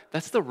done.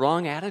 That's the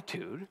wrong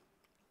attitude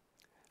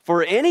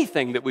for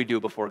anything that we do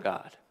before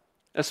God,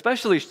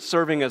 especially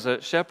serving as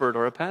a shepherd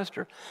or a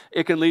pastor.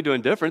 It can lead to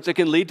indifference. It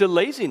can lead to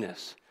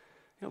laziness.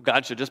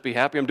 God should just be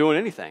happy I'm doing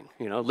anything.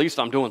 At least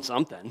I'm doing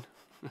something.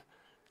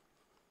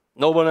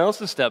 No one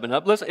else is stepping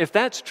up. Listen, if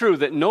that's true,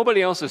 that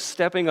nobody else is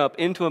stepping up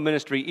into a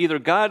ministry, either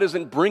God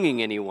isn't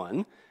bringing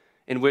anyone,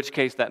 in which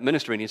case that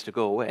ministry needs to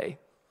go away,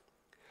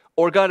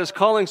 or God is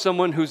calling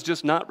someone who's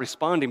just not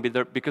responding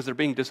because they're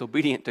being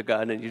disobedient to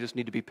God, and you just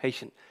need to be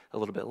patient a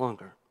little bit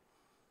longer.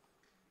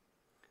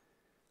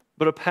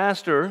 But a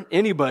pastor,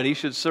 anybody,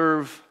 should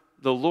serve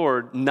the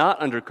Lord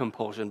not under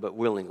compulsion, but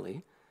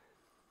willingly.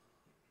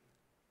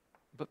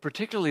 But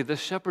particularly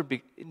this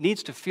shepherd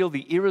needs to feel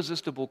the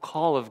irresistible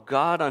call of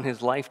God on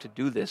his life to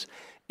do this.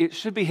 It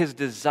should be his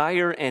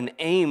desire and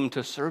aim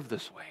to serve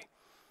this way.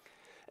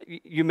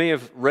 You may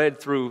have read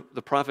through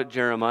the prophet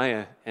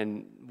Jeremiah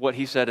and what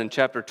he said in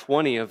chapter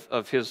 20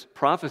 of his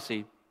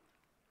prophecy.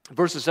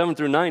 Verses 7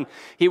 through 9,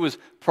 he was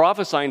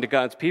prophesying to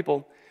God's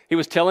people. He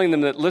was telling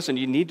them that, listen,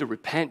 you need to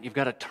repent. You've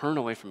got to turn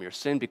away from your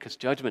sin because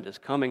judgment is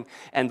coming.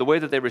 And the way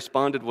that they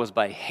responded was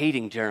by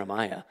hating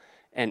Jeremiah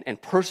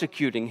and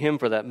persecuting him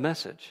for that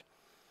message.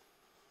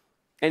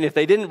 And if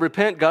they didn't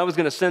repent, God was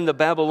going to send the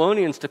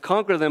Babylonians to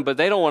conquer them, but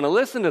they don't want to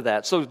listen to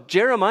that. So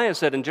Jeremiah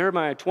said in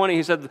Jeremiah 20,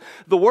 he said,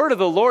 the word of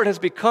the Lord has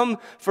become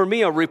for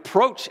me a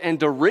reproach and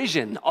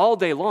derision all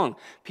day long.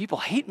 People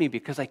hate me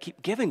because I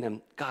keep giving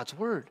them God's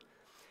word.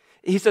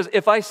 He says,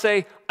 if I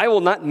say, I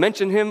will not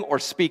mention him or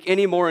speak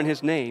any more in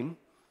his name,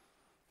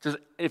 says,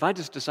 if I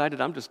just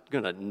decided I'm just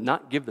going to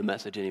not give the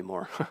message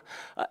anymore,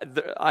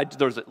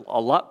 there's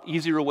a lot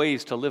easier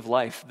ways to live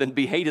life than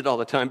be hated all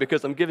the time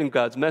because I'm giving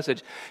God's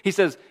message. He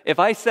says, if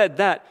I said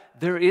that,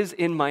 there is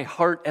in my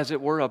heart, as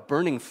it were, a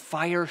burning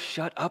fire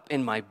shut up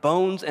in my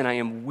bones, and I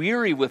am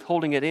weary with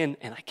holding it in,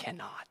 and I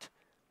cannot.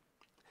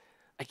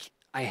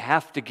 I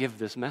have to give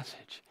this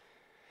message.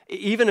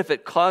 Even if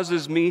it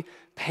causes me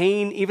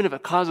pain, even if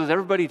it causes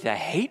everybody to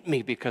hate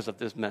me because of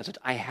this message,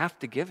 I have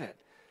to give it.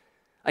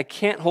 I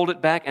can't hold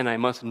it back, and I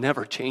must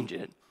never change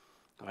it,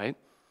 right?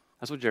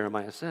 That's what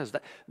Jeremiah says.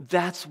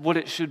 That's what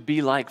it should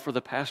be like for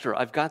the pastor.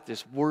 I've got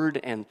this word,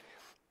 and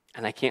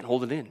I can't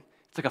hold it in.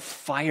 It's like a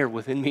fire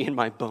within me in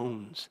my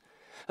bones.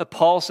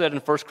 Paul said in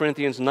 1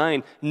 Corinthians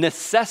 9,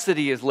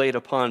 necessity is laid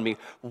upon me.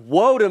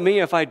 Woe to me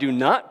if I do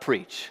not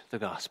preach the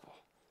gospel.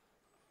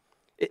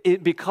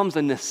 It becomes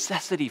a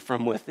necessity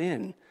from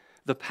within.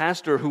 The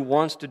pastor who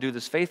wants to do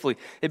this faithfully,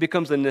 it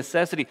becomes a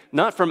necessity,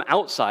 not from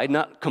outside,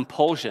 not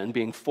compulsion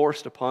being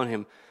forced upon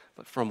him,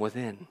 but from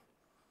within.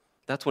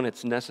 That's when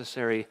it's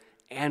necessary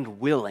and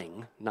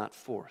willing, not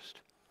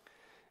forced.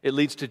 It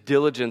leads to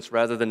diligence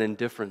rather than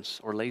indifference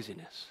or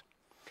laziness.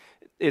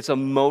 It's a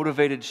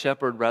motivated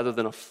shepherd rather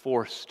than a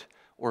forced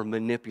or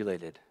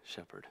manipulated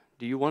shepherd.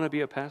 Do you want to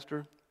be a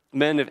pastor?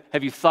 Men,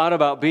 have you thought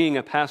about being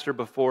a pastor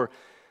before?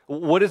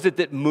 What is it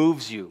that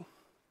moves you?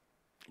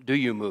 Do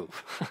you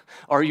move?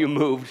 Are you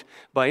moved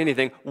by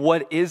anything?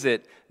 What is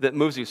it that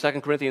moves you?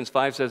 2 Corinthians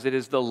 5 says it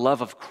is the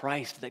love of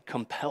Christ that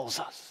compels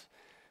us,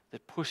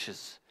 that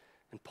pushes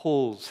and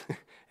pulls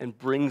and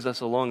brings us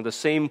along. The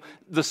same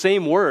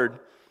word,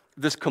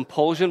 this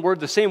compulsion word,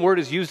 the same word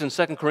is used in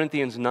 2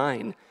 Corinthians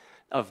 9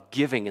 of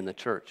giving in the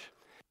church.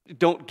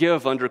 Don't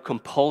give under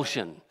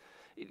compulsion.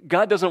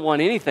 God doesn't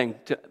want anything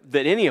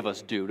that any of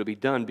us do to be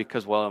done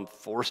because, well, I'm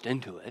forced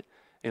into it.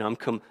 You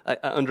know,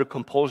 under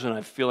compulsion,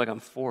 I feel like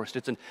I'm forced.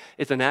 It's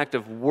an act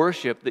of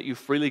worship that you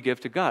freely give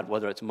to God,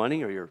 whether it's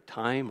money or your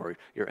time or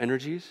your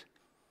energies.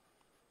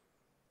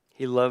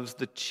 He loves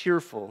the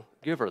cheerful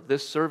giver.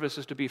 This service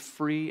is to be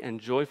free and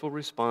joyful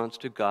response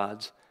to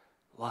God's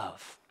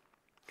love.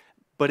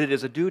 But it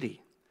is a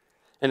duty,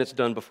 and it's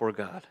done before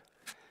God.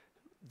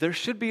 There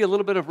should be a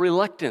little bit of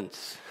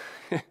reluctance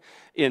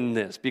in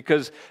this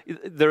because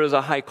there is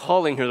a high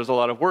calling here. There's a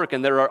lot of work,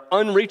 and there are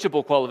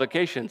unreachable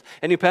qualifications.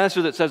 Any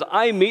pastor that says,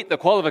 I meet the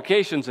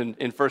qualifications in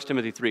 1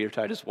 Timothy 3 or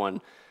Titus 1,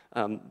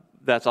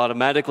 that's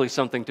automatically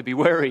something to be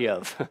wary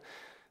of.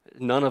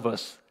 None of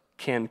us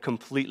can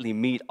completely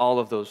meet all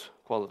of those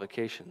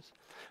qualifications.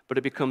 But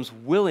it becomes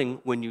willing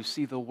when you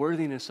see the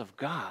worthiness of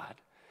God,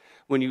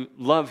 when you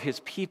love his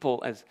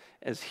people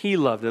as he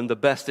loved them the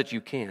best that you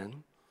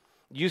can.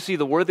 You see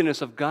the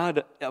worthiness of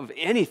God of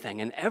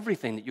anything and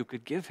everything that you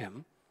could give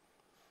him,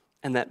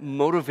 and that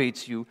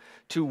motivates you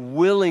to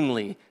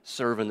willingly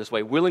serve in this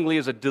way. Willingly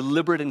is a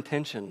deliberate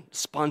intention,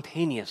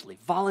 spontaneously,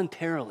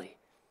 voluntarily,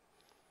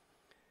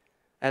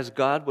 as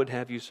God would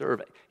have you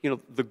serve. You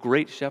know, the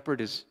great shepherd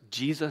is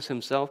Jesus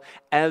himself,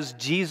 as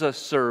Jesus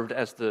served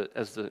as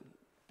the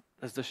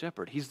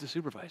shepherd. He's the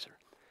supervisor,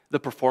 the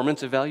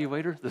performance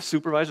evaluator, the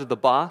supervisor, the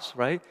boss,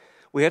 right?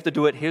 We have to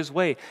do it his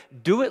way.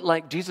 Do it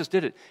like Jesus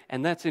did it.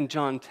 And that's in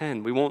John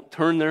 10. We won't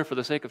turn there for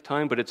the sake of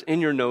time, but it's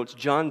in your notes,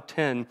 John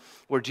 10,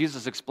 where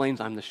Jesus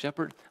explains, I'm the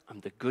shepherd.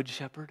 I'm the good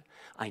shepherd.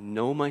 I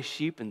know my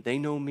sheep and they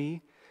know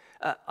me.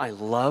 I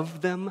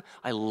love them.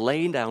 I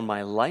lay down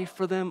my life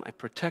for them. I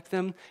protect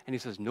them. And he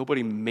says,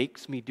 nobody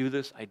makes me do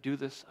this. I do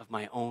this of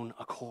my own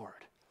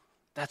accord.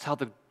 That's how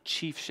the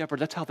chief shepherd,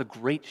 that's how the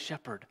great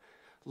shepherd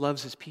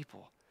loves his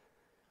people.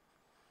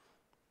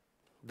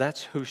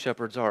 That's who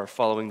shepherds are,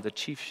 following the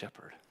chief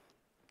shepherd.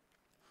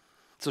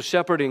 So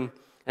shepherding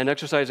and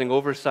exercising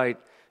oversight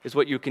is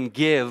what you can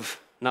give,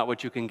 not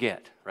what you can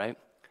get, right?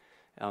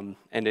 And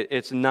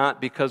it's not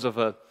because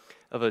of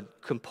of a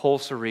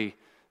compulsory,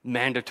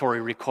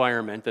 mandatory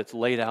requirement that's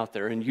laid out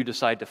there and you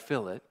decide to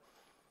fill it.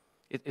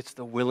 It's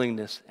the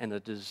willingness and the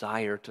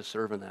desire to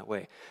serve in that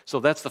way. So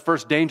that's the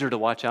first danger to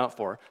watch out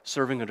for,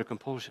 serving under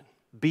compulsion.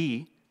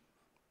 B,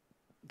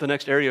 the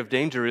next area of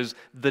danger is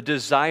the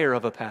desire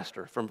of a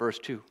pastor from verse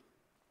 2.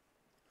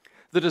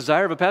 The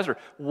desire of a pastor.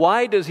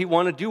 Why does he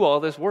want to do all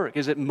this work?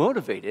 Is it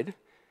motivated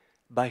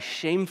by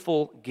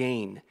shameful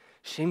gain,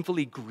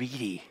 shamefully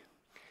greedy?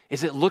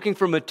 Is it looking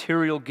for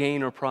material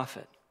gain or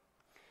profit?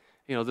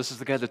 This is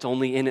the guy that's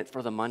only in it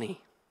for the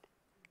money.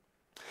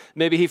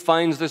 Maybe he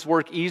finds this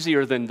work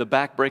easier than the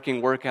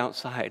back-breaking work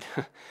outside.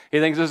 He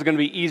thinks this is going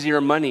to be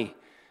easier money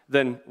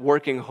than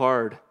working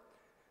hard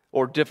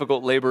or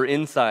difficult labor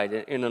inside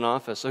in an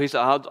office. So he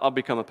said, I'll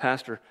become a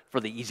pastor for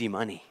the easy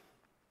money.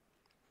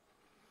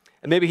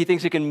 And maybe he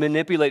thinks he can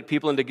manipulate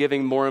people into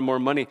giving more and more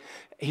money.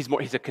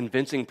 He's a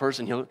convincing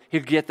person. He'll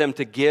get them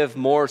to give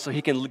more so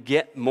he can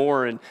get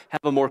more and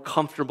have a more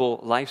comfortable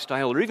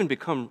lifestyle or even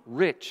become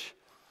rich.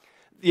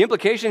 The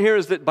implication here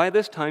is that by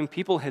this time,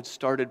 people had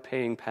started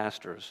paying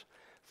pastors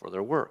for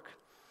their work.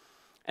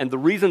 And the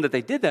reason that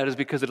they did that is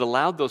because it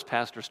allowed those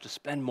pastors to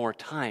spend more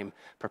time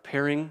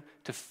preparing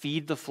to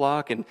feed the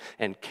flock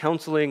and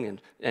counseling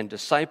and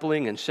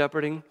discipling and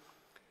shepherding.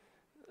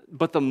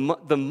 But the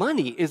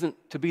money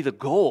isn't to be the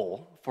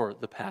goal for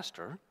the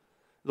pastor,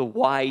 the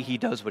why he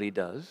does what he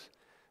does.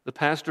 The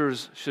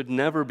pastors should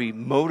never be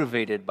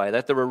motivated by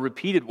that. There are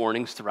repeated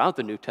warnings throughout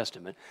the New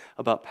Testament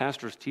about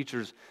pastors,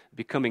 teachers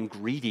becoming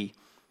greedy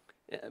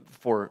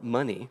for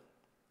money,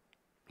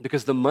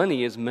 because the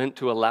money is meant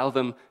to allow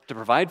them to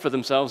provide for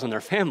themselves and their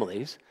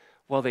families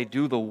while they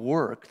do the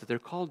work that they're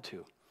called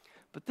to.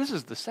 But this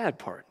is the sad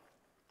part.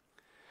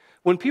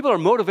 When people are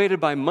motivated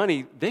by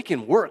money, they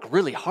can work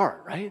really hard,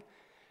 right?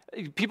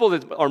 People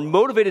that are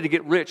motivated to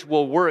get rich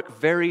will work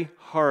very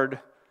hard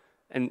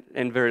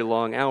and very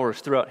long hours.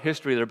 Throughout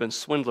history, there have been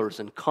swindlers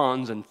and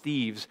cons and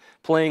thieves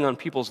playing on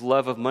people's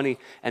love of money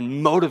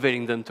and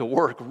motivating them to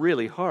work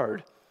really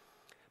hard.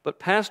 But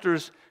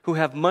pastors who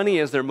have money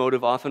as their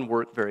motive often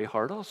work very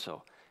hard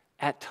also,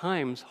 at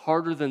times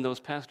harder than those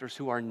pastors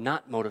who are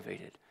not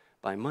motivated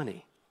by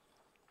money.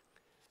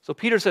 So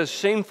Peter says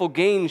shameful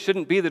gain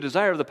shouldn't be the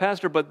desire of the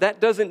pastor, but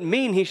that doesn't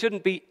mean he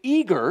shouldn't be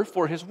eager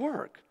for his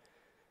work.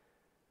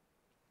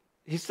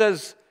 He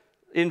says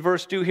in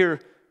verse 2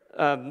 here,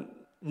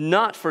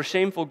 not for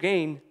shameful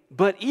gain,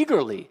 but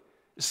eagerly.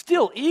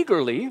 Still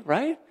eagerly,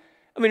 right?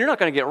 I mean, you're not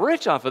going to get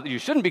rich off of it. You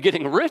shouldn't be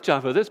getting rich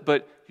off of this,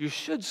 but you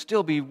should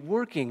still be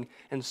working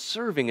and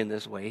serving in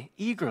this way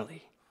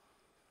eagerly.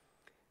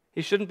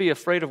 He shouldn't be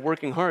afraid of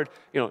working hard,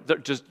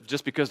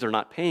 just because they're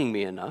not paying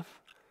me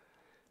enough.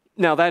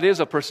 Now, that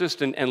is a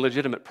persistent and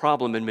legitimate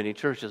problem in many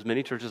churches.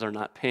 Many churches are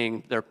not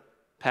paying their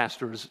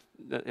pastors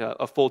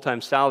a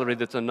full-time salary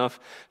that's enough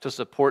to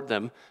support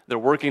them. They're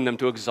working them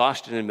to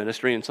exhaustion in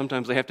ministry, and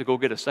sometimes they have to go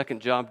get a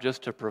second job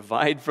just to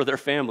provide for their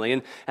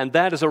family, and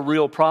that is a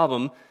real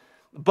problem.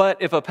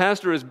 But if a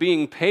pastor is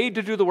being paid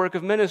to do the work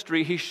of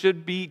ministry, he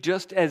should be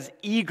just as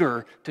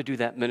eager to do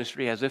that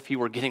ministry as if he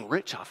were getting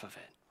rich off of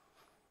it.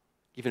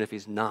 Even if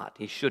he's not,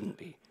 he shouldn't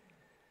be.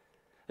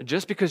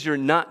 Just because you're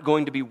not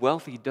going to be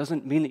wealthy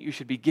doesn't mean that you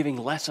should be giving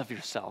less of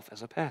yourself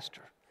as a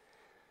pastor.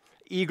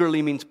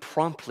 Eagerly means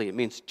promptly, it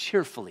means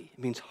cheerfully, it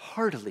means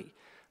heartily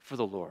for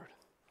the Lord.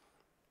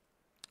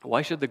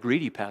 Why should the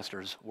greedy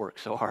pastors work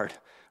so hard,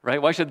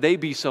 right? Why should they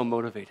be so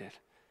motivated?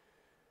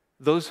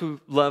 Those who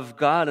love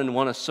God and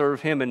want to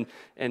serve Him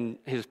and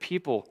His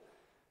people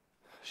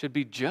should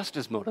be just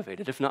as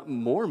motivated, if not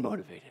more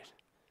motivated,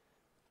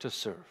 to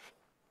serve.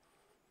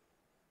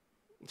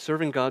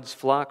 Serving God's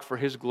flock for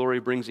His glory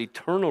brings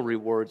eternal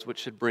rewards, which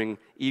should bring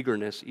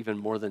eagerness even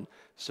more than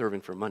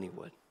serving for money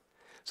would.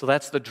 So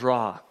that's the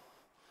draw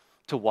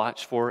to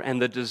watch for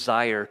and the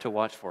desire to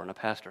watch for in a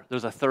pastor.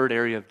 There's a third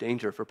area of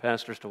danger for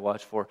pastors to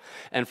watch for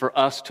and for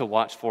us to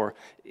watch for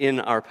in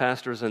our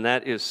pastors, and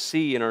that is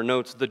C in our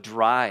notes, the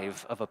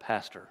drive of a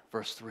pastor.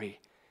 Verse 3,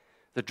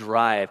 the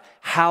drive.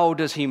 How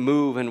does he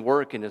move and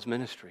work in his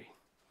ministry?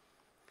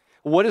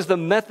 What is the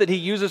method he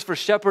uses for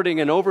shepherding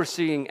and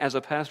overseeing as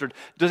a pastor?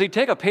 Does he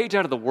take a page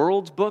out of the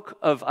world's book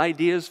of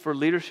ideas for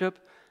leadership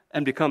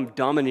and become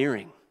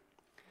domineering?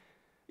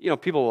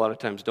 People a lot of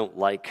times don't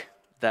like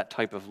that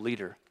type of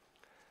leader.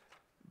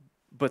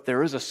 But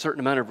there is a certain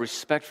amount of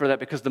respect for that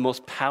because the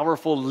most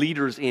powerful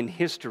leaders in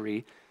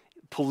history,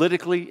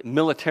 politically,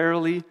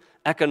 militarily,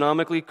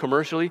 economically,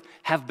 commercially,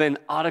 have been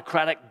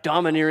autocratic,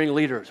 domineering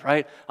leaders,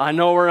 right? I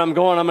know where I'm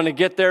going, I'm going to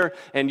get there,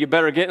 and you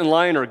better get in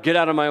line or get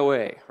out of my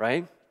way,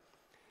 right?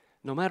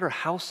 No matter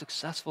how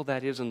successful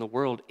that is in the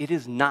world, it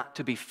is not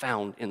to be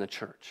found in the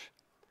church.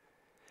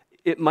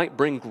 It might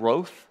bring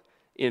growth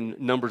in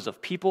numbers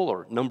of people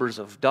or numbers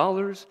of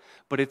dollars,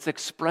 but it's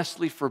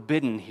expressly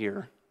forbidden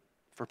here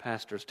for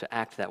pastors to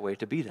act that way,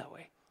 to be that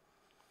way.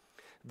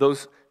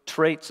 Those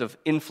traits of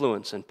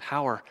influence and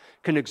power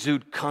can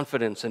exude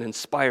confidence and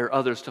inspire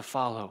others to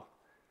follow.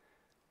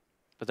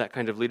 But that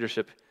kind of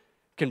leadership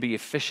can be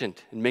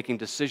efficient in making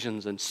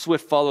decisions and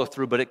swift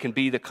follow-through, but it can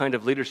be the kind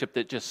of leadership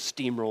that just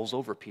steamrolls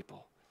over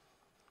people.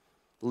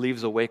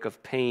 leaves a wake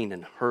of pain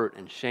and hurt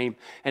and shame,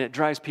 and it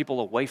drives people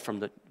away from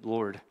the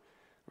Lord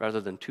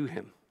rather than to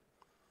him.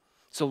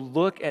 So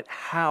look at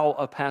how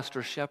a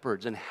pastor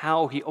shepherds and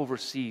how he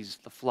oversees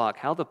the flock,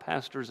 how the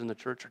pastors in the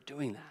church are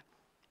doing that.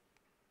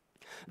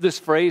 This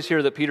phrase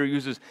here that Peter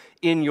uses,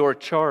 in your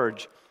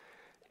charge,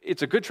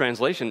 it's a good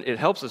translation. It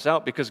helps us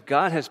out because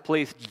God has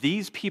placed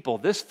these people,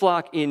 this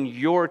flock, in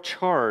your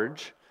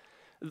charge.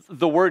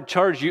 The word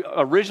charge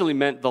originally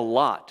meant the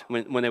lot.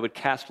 When they would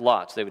cast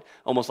lots, they would,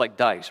 almost like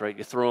dice, right?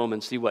 You throw them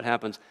and see what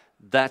happens.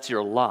 That's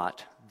your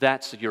lot.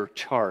 That's your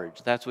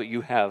charge. That's what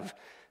you have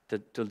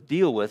to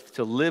deal with,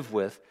 to live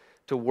with,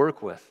 to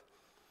work with.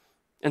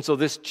 And so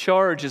this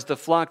charge is the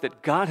flock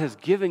that God has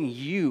given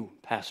you,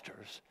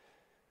 pastors.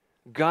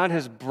 God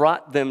has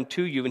brought them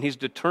to you, and he's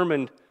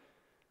determined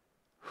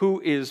who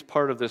is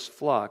part of this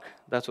flock.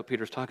 That's what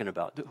Peter's talking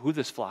about, who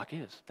this flock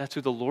is. That's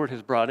who the Lord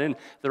has brought in.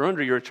 They're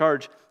under your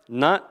charge,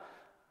 not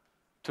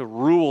to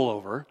rule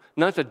over,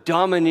 not to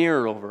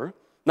domineer over,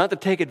 not to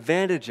take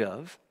advantage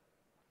of,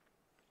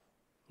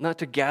 not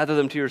to gather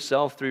them to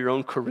yourself through your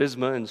own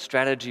charisma and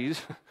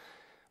strategies.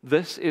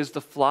 This is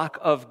the flock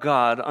of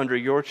God under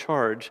your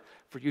charge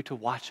for you to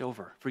watch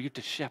over, for you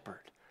to shepherd,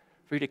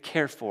 for you to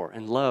care for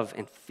and love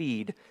and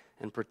feed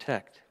and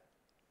protect.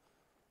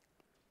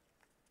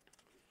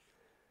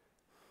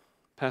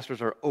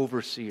 Pastors are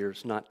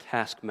overseers, not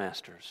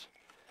taskmasters,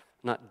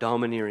 not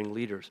domineering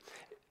leaders.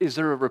 Is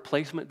there a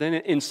replacement then?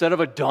 Instead of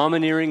a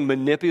domineering,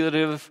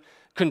 manipulative,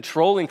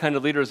 controlling kind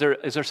of leader,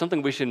 is there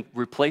something we should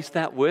replace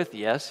that with?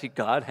 Yes,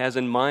 God has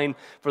in mind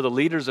for the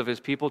leaders of his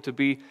people to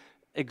be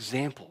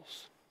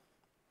examples.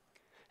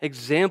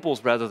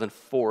 Examples rather than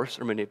force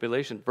or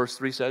manipulation. Verse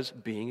 3 says,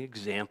 being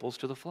examples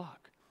to the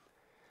flock.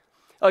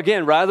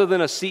 Again, rather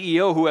than a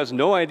CEO who has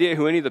no idea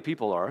who any of the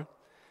people are,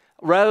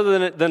 rather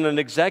than an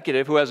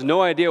executive who has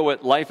no idea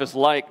what life is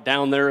like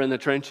down there in the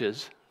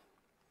trenches,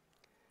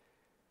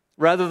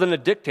 rather than a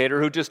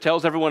dictator who just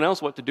tells everyone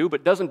else what to do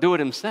but doesn't do it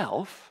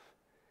himself,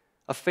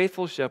 a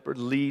faithful shepherd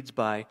leads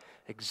by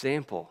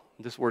example.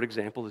 This word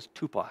example is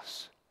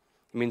tupos.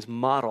 It means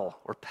model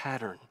or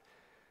pattern.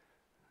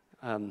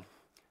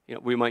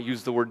 We might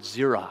use the word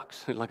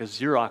Xerox, like a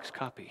Xerox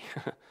copy.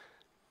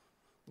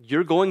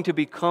 You're going to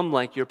become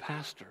like your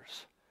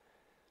pastors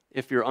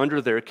if you're under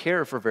their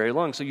care for very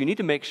long. So you need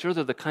to make sure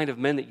they're the kind of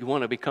men that you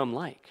want to become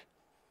like.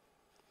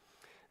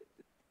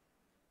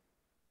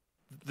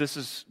 This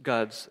is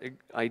God's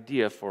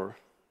idea for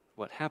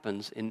what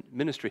happens in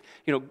ministry.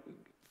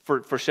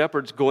 For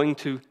shepherds, going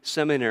to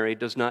seminary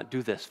does not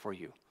do this for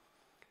you.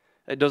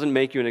 It doesn't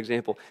make you an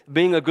example.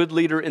 Being a good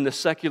leader in the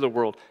secular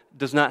world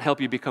does not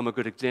help you become a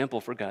good example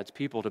for God's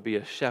people, to be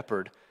a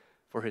shepherd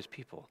for his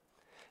people.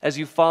 As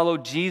you follow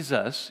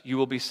Jesus, you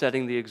will be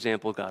setting the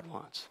example God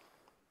wants.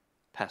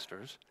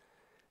 Pastors,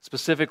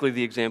 specifically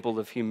the example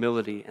of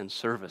humility and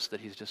service that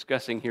he's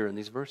discussing here in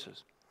these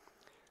verses.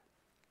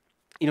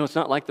 It's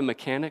not like the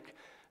mechanic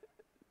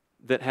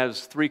that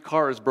has 3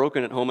 cars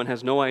broken at home and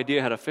has no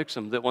idea how to fix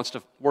them that wants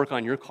to work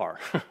on your car,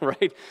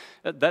 right?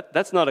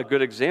 That's not a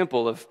good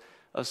example of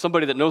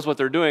somebody that knows what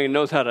they're doing and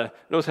knows how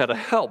to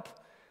help.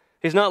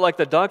 He's not like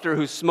the doctor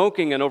who's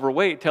smoking and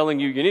overweight telling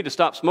you need to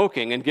stop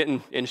smoking and get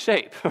in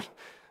shape,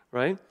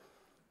 right?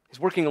 He's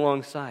working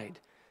alongside.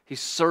 He's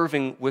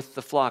serving with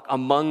the flock,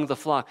 among the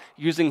flock,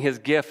 using his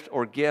gift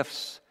or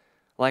gifts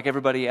like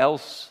everybody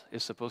else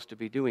is supposed to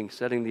be doing,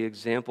 setting the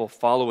example,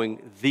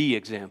 following the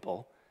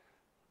example,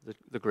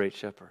 the great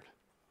shepherd.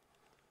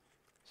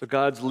 So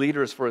God's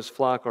leaders for his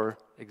flock are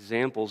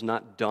examples,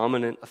 not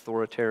dominant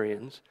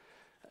authoritarians.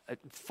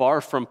 Far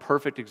from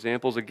perfect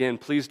examples. Again,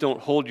 please don't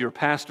hold your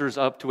pastors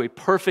up to a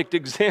perfect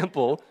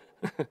example.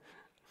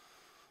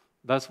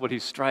 That's what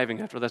he's striving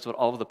after. That's what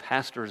all of the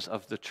pastors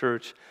of the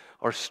church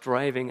are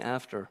striving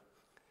after.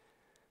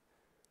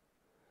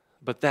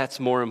 But that's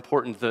more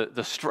important,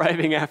 the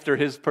striving after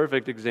his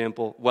perfect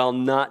example while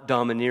not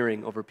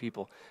domineering over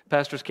people.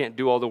 Pastors can't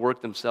do all the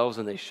work themselves,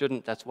 and they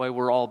shouldn't. That's why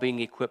we're all being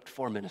equipped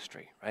for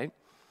ministry, right?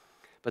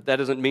 But that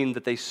doesn't mean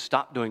that they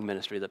stop doing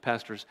ministry, that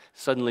pastors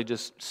suddenly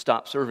just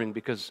stop serving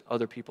because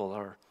other people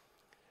are.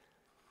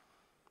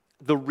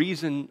 The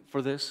reason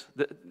for this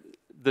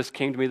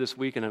came to me this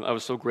week, and I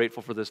was so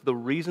grateful for this. The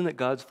reason that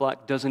God's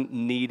flock doesn't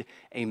need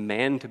a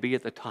man to be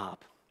at the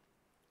top,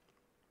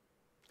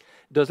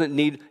 doesn't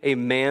need a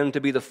man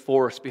to be the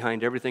force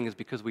behind everything, is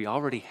because we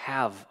already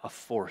have a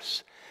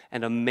force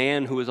and a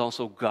man who is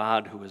also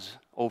God, who is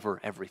over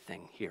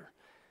everything here.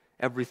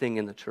 Everything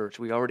in the church.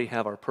 We already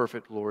have our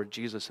perfect Lord,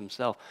 Jesus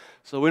himself.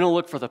 So we don't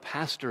look for the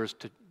pastors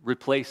to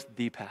replace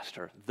the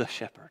pastor, the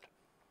shepherd.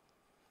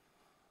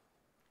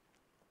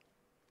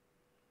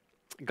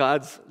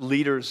 God's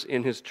leaders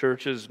in his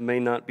churches may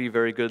not be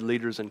very good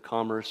leaders in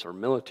commerce or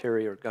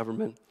military or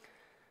government,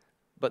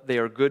 but they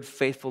are good,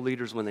 faithful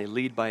leaders when they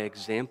lead by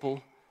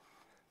example,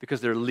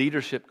 because their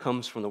leadership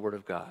comes from the Word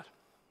of God,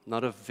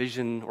 not a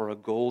vision or a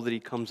goal that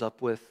he comes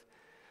up with,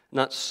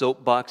 not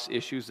soapbox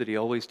issues that he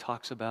always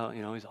talks about.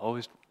 He's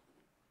always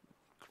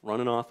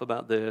running off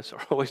about this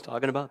or always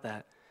talking about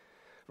that.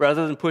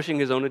 Rather than pushing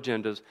his own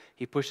agendas,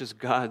 he pushes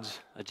God's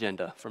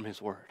agenda from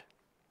his word.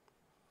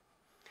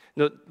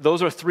 Now,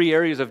 those are three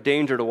areas of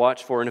danger to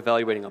watch for in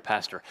evaluating a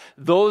pastor.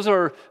 Those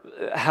are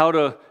how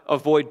to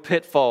avoid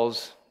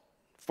pitfalls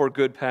for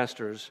good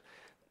pastors.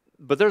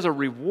 But there's a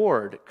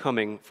reward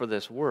coming for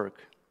this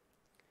work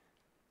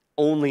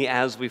only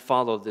as we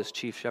follow this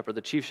chief shepherd.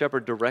 The chief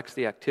shepherd directs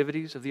the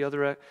activities of the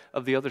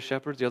other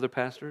shepherds, the other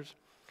pastors.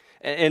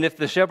 And if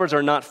the shepherds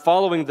are not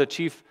following the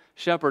chief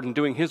shepherd and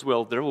doing his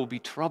will, there will be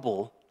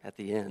trouble at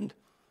the end.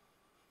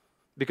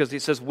 Because he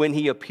says when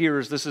he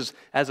appears, this is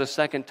as a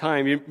second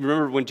time. You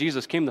remember when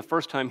Jesus came the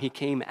first time, he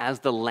came as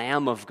the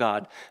Lamb of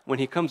God. When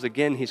he comes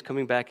again, he's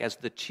coming back as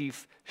the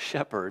chief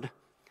shepherd.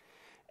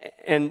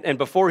 And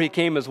before he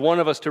came as one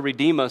of us to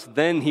redeem us,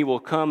 then he will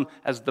come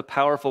as the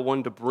powerful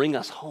one to bring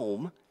us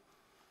home.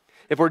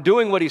 If we're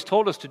doing what he's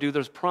told us to do,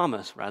 there's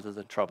promise rather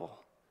than trouble.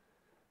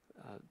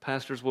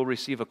 Pastors will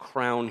receive a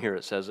crown here,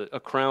 it says. A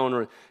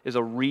crown is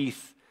a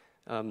wreath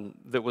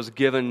that was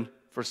given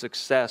for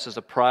success as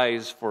a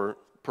prize for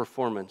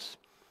performance.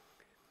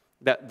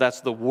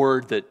 That's the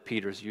word that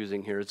Peter's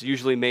using here. It's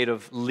usually made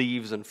of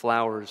leaves and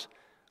flowers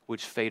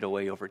which fade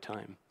away over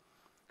time.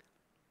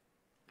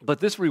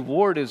 But this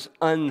reward is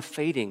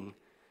unfading,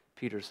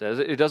 Peter says.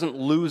 It doesn't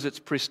lose its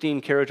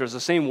pristine character. It's the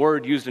same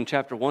word used in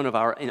chapter 1 of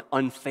our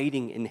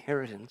unfading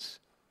inheritance.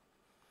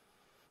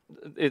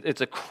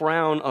 It's a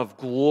crown of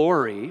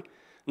glory,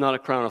 not a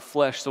crown of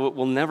flesh, so it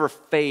will never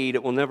fade,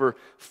 it will never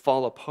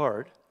fall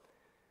apart.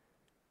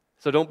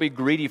 So don't be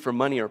greedy for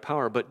money or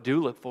power, but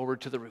do look forward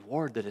to the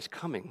reward that is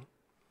coming.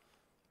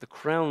 The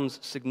crown's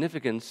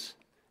significance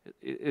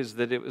is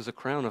that it was a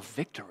crown of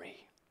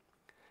victory.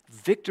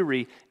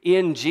 Victory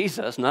in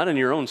Jesus, not in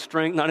your own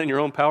strength, not in your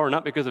own power,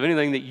 not because of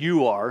anything that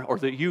you are or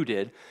that you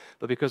did,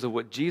 but because of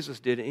what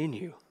Jesus did in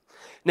you.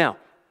 Now,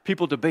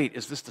 people debate,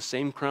 is this the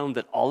same crown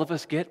that all of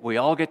us get? We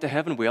all get to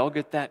heaven, we all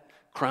get that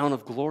crown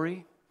of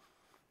glory?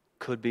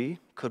 Could be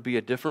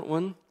a different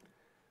one.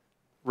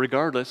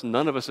 Regardless,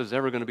 none of us is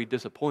ever going to be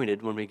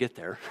disappointed when we get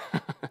there.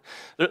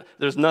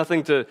 There's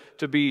nothing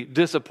to be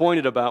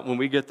disappointed about when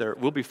we get there.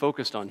 We'll be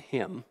focused on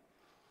Him.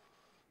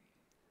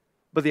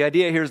 But the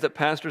idea here is that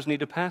pastors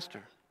need to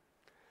pastor.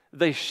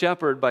 They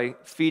shepherd by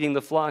feeding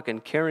the flock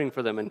and caring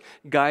for them and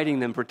guiding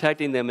them,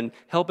 protecting them, and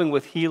helping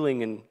with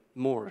healing and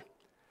more.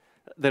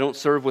 They don't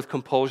serve with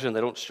compulsion.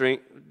 They don't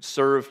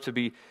serve to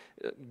be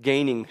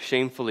gaining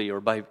shamefully or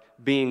by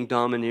being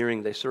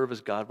domineering. They serve as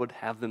God would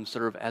have them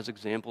serve, as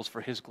examples for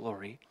His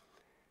glory.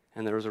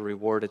 And there is a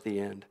reward at the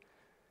end,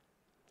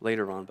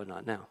 later on, but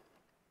not now.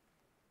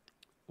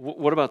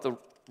 What about the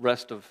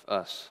rest of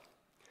us?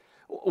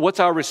 What's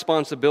our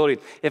responsibility?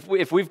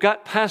 If we've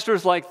got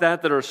pastors like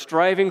that are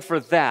striving for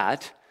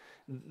that,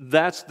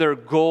 that's their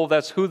goal,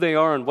 that's who they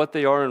are and what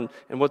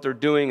they're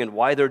doing and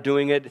why they're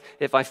doing it.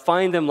 If I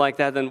find them like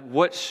that, then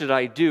what should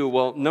I do?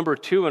 Well, number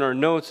 2 in our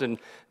notes in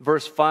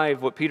verse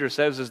 5, what Peter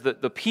says is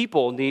that the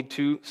people need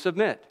to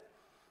submit.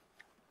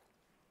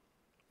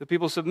 The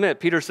people submit.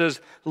 Peter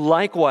says,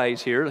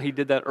 likewise here, he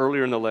did that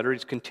earlier in the letter,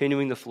 he's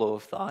continuing the flow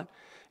of thought.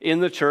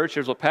 In the church,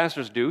 here's what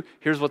pastors do,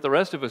 here's what the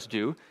rest of us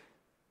do.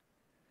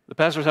 The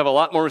pastors have a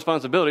lot more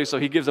responsibility, so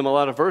he gives them a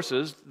lot of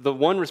verses. The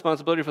one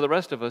responsibility for the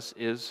rest of us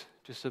is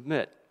to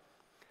submit.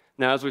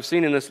 Now, as we've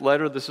seen in this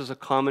letter, this is a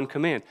common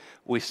command.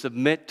 We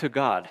submit to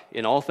God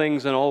in all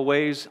things, in all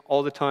ways,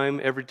 all the time,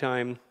 every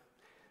time,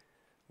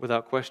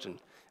 without question.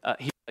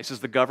 He places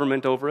the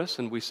government over us,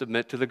 and we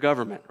submit to the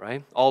government,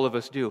 right? All of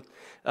us do.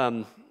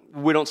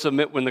 We don't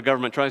submit when the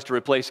government tries to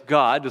replace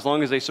God. As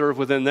long as they serve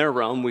within their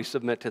realm, we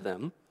submit to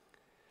them.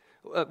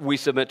 We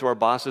submit to our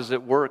bosses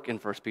at work in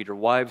 1 Peter.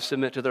 Wives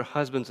submit to their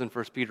husbands in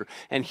 1 Peter.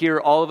 And here,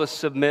 all of us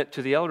submit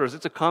to the elders.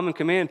 It's a common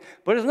command,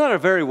 but it's not a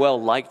very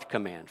well-liked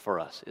command for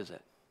us, is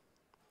it?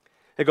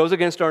 It goes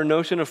against our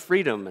notion of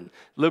freedom and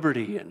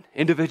liberty and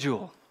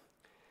individual.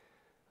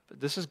 But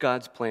this is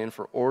God's plan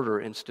for order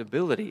and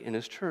stability in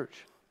His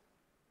church.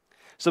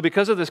 So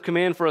because of this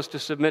command for us to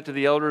submit to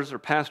the elders or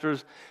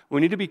pastors,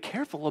 we need to be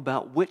careful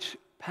about which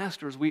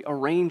pastors we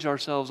arrange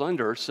ourselves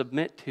under,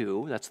 submit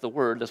to, that's the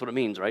word, that's what it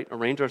means, right?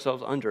 Arrange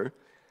ourselves under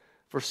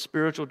for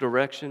spiritual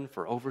direction,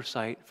 for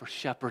oversight, for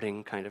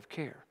shepherding kind of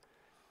care.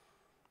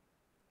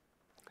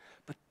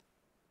 But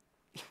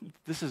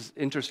this is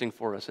interesting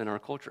for us in our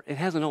culture. It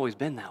hasn't always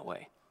been that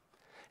way.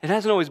 It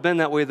hasn't always been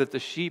that way that the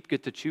sheep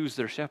get to choose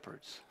their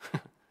shepherds.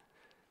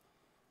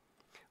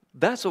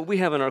 That's what we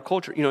have in our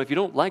culture. You know, if you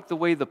don't like the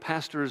way the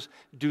pastors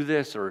do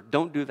this or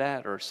don't do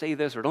that or say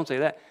this or don't say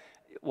that,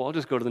 well, I'll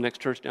just go to the next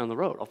church down the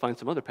road. I'll find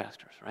some other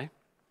pastors, right?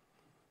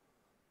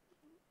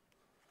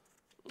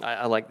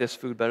 I like this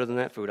food better than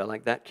that food. I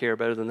like that care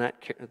better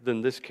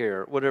than this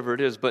care, whatever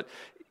it is. But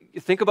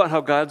think about how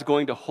God's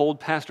going to hold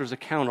pastors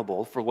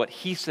accountable for what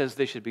He says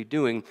they should be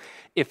doing.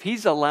 If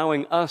He's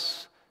allowing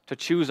us to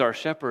choose our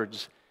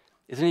shepherds,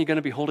 isn't He going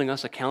to be holding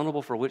us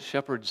accountable for which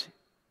shepherds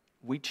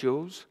we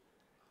chose?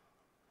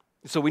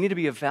 So we need to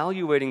be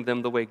evaluating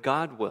them the way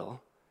God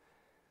will.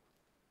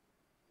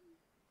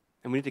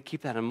 And we need to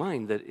keep that in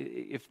mind, that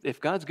if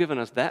God's given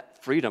us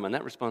that freedom and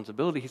that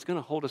responsibility, he's going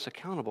to hold us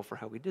accountable for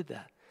how we did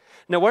that.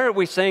 Now, why are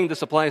we saying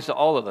this applies to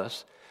all of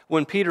us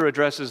when Peter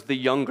addresses the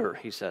younger,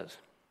 he says?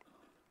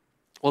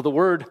 Well, the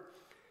word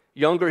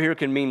younger here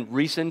can mean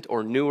recent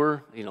or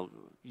newer,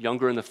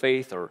 younger in the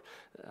faith or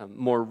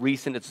more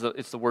recent.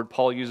 It's the word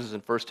Paul uses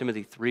in 1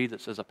 Timothy 3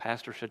 that says a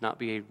pastor should not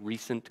be a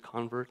recent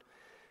convert,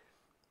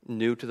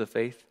 new to the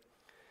faith.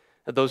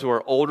 Those who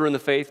are older in the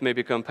faith may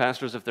become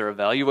pastors if they're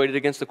evaluated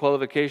against the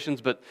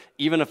qualifications, but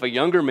even if a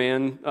younger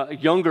man,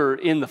 younger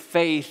in the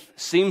faith,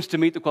 seems to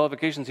meet the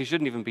qualifications, he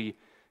shouldn't even be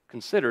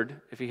considered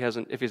if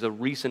he's a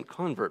recent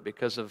convert,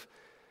 because of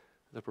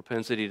the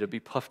propensity to be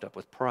puffed up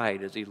with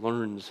pride as he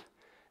learns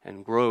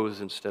and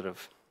grows instead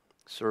of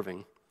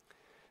serving.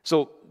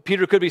 So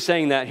Peter could be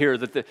saying that here,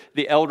 that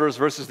the elders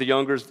versus the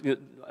youngers,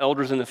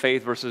 elders in the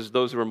faith versus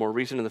those who are more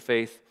recent in the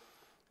faith,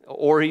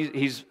 or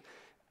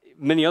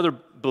many others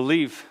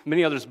believe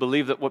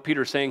that what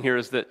Peter's saying here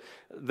is that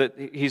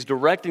he's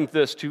directing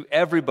this to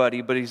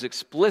everybody, but he's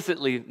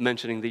explicitly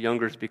mentioning the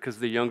youngers because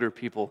the younger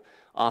people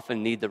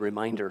often need the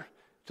reminder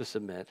to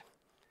submit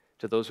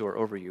to those who are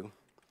over you.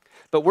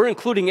 But we're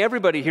including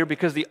everybody here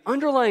because the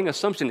underlying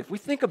assumption, if we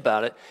think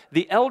about it,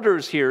 the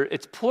elders here,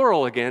 it's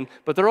plural again,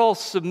 but they're all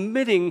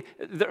submitting,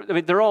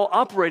 they're all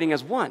operating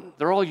as one.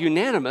 They're all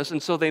unanimous,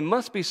 and so they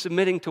must be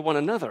submitting to one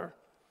another.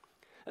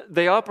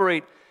 They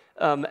operate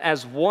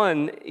as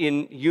one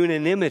in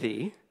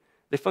unanimity.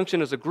 They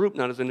function as a group,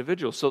 not as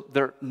individuals. So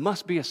there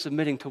must be a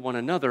submitting to one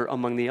another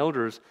among the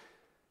elders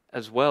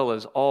as well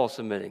as all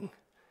submitting.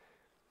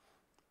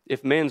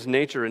 If man's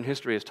nature in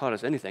history has taught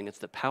us anything, it's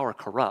that power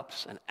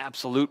corrupts, and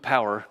absolute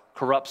power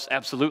corrupts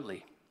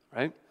absolutely,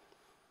 right?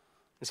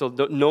 And so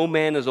no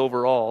man is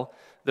over all.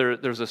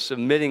 There's a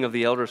submitting of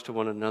the elders to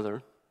one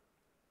another.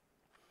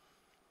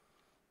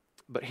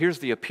 But here's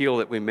the appeal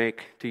that we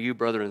make to you,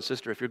 brother and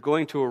sister. If you're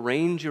going to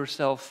arrange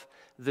yourself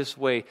this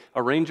way,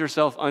 arrange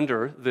yourself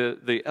under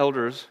the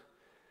elders,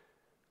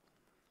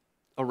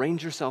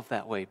 arrange yourself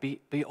that way.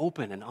 Be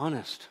open and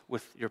honest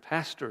with your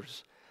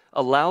pastors.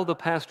 Allow the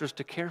pastors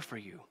to care for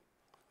you.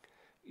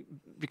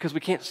 Because we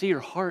can't see your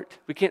heart.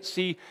 We can't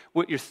see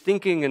what you're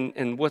thinking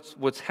and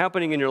what's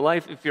happening in your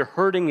life. If you're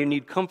hurting, you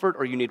need comfort,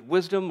 or you need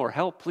wisdom or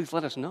help, please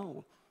let us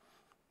know.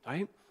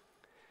 Right?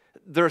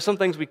 There are some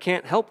things we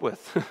can't help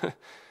with.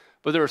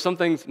 But there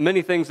are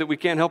many things that we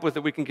can't help with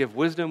that we can give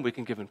wisdom, we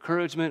can give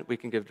encouragement, we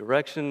can give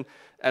direction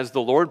as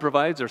the Lord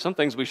provides. There are some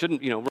things we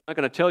shouldn't, we're not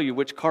going to tell you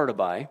which car to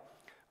buy,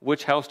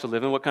 which house to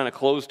live in, what kind of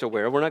clothes to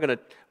wear. We're not going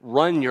to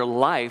run your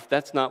life.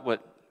 That's not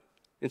what,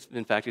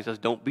 in fact, he says,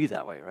 don't be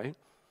that way, right?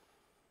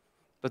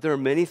 But there are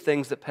many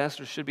things that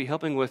pastors should be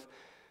helping with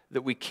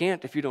that we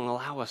can't if you don't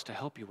allow us to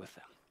help you with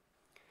them.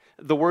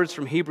 The words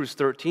from Hebrews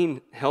 13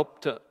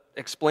 help to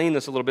explain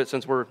this a little bit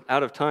since we're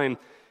out of time.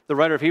 The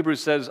writer of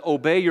Hebrews says,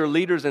 obey your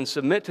leaders and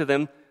submit to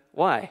them.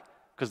 Why?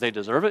 Because they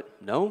deserve it?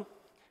 No.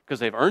 Because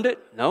they've earned it?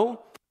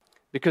 No.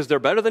 Because they're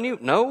better than you?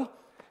 No.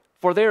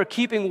 For they are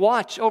keeping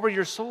watch over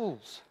your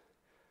souls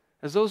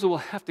as those who will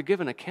have to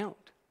give an account.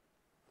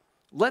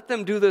 Let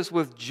them do this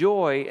with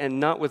joy and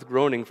not with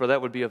groaning, for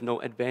that would be of no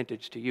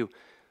advantage to you.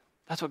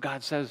 That's what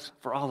God says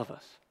for all of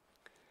us.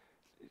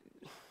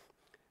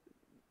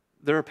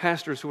 There are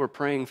pastors who are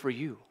praying for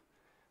you,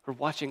 who are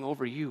watching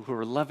over you, who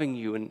are loving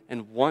you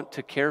and want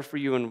to care for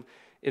you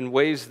in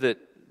ways that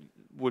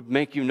would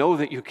make you know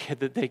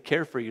that they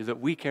care for you, that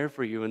we care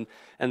for you,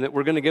 and that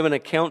we're going to give an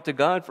account to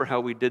God for how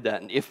we did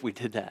that and if we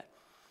did that.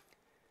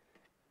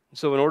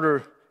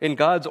 So in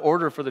God's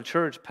order for the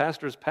church,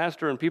 pastors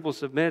pastor and people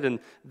submit, and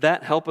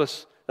that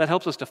helps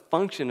us to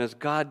function as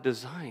God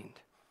designed.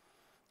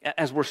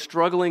 As we're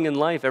struggling in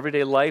life,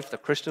 everyday life, the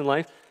Christian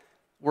life,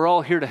 we're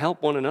all here to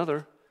help one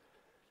another.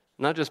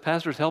 Not just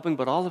pastors helping,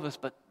 but all of us,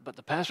 but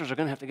the pastors are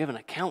going to have to give an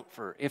account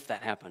for if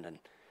that happened and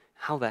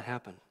how that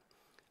happened.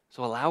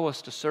 So allow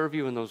us to serve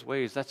you in those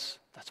ways. That's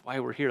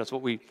why we're here.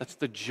 That's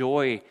the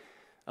joy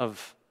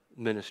of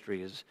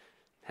ministry, is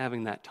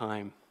having that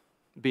time,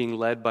 being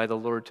led by the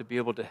Lord to be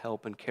able to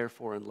help and care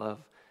for and love,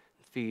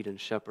 and feed and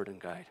shepherd and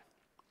guide.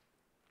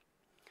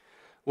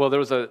 Well, there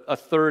was a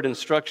third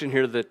instruction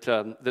here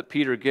that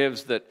Peter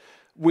gives that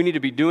we need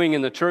to be doing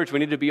in the church. We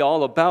need to be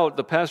all about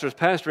the pastors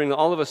pastoring,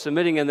 all of us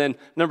submitting. And then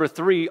number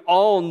 3,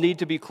 all need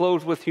to be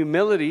clothed with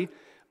humility.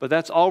 But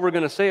that's all we're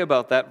going to say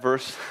about that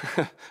verse,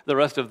 the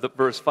rest of the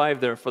verse 5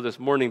 there for this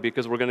morning,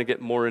 because we're going to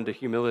get more into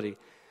humility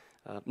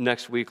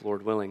next week,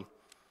 Lord willing.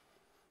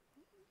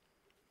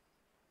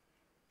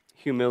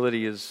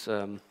 Humility is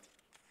a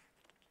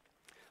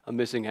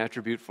missing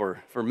attribute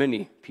for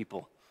many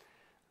people,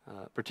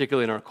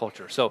 particularly in our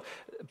culture. So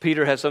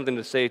Peter has something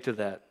to say to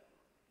that.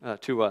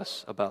 To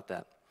us about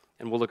that.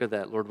 And we'll look at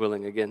that, Lord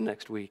willing, again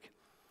next week.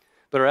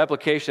 But our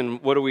application,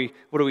 what do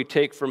we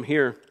take from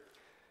here?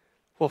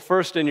 Well,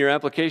 first in your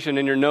application,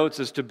 in your notes,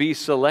 is to be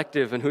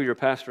selective in who your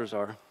pastors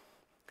are.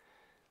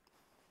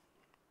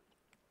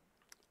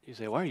 You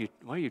say, why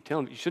are you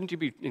telling me? Shouldn't you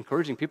be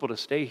encouraging people to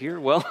stay here?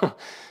 Well,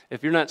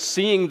 if you're not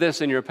seeing this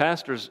in your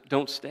pastors,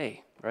 don't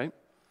stay, right?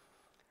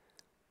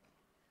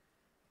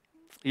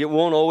 You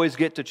won't always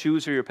get to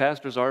choose who your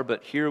pastors are,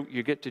 but here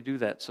you get to do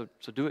that, so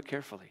do it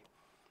carefully.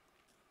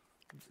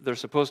 They're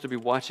supposed to be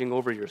watching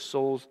over your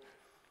souls.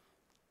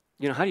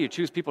 How do you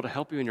choose people to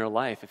help you in your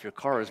life if your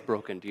car is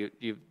broken? Do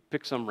you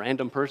pick some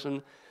random person?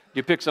 Do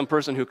you pick some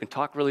person who can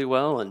talk really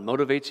well and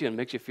motivates you and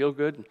makes you feel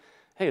good?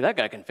 Hey, that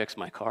guy can fix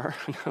my car.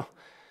 No,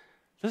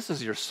 this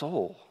is your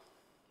soul,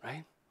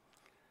 right?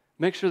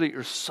 Make sure that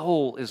your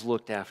soul is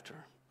looked after.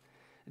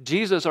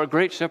 Jesus, our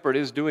great shepherd,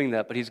 is doing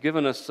that, but he's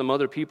given us some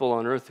other people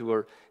on earth who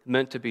are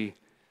meant to be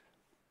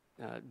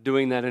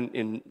doing that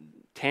in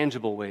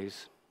tangible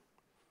ways.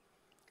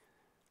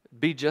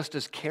 Be just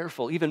as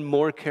careful, even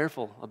more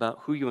careful about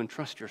who you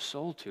entrust your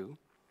soul to.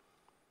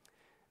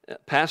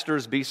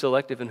 Pastors, be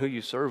selective in who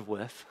you serve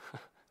with,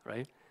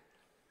 right?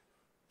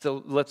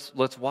 So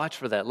let's watch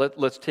for that.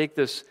 Let's take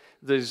these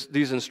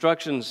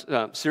instructions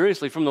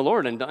seriously from the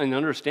Lord and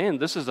understand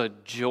this is a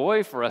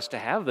joy for us to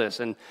have this,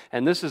 and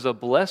this is a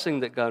blessing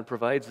that God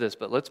provides this,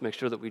 but let's make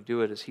sure that we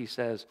do it as he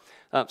says.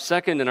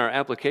 Second, in our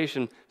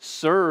application,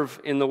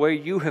 serve in the way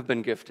you have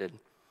been gifted.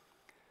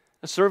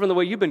 Serve in the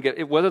way you've been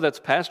gifted, whether that's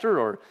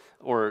pastor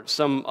or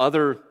some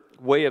other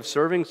way of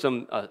serving,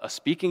 a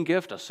speaking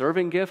gift, a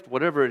serving gift,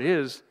 whatever it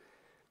is.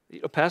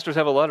 Pastors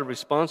have a lot of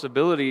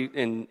responsibility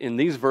in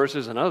these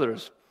verses and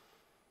others.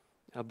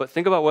 But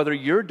think about whether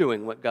you're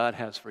doing what God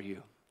has for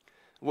you,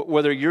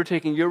 whether you're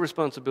taking your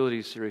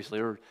responsibilities seriously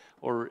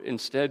or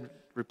instead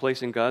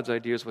replacing God's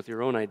ideas with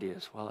your own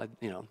ideas. Well,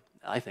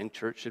 I think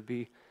church should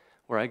be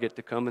where I get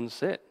to come and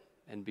sit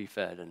and be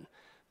fed, and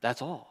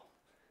that's all.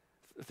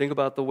 Think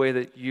about the way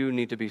that you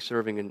need to be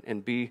serving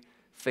and be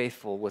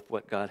faithful with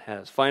what God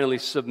has. Finally,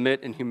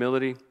 submit in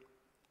humility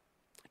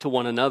to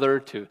one another,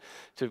 to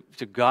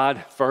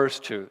God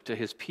first, to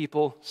his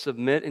people.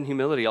 Submit in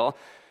humility.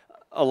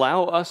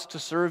 Allow us to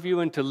serve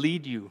you and to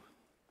lead you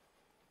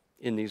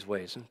in these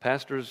ways. And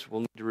pastors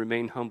will need to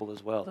remain humble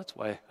as well. That's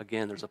why,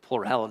 again, there's a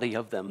plurality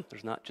of them.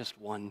 There's not just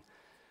one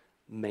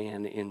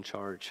man in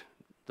charge.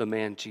 The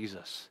man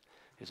Jesus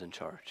is in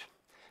charge.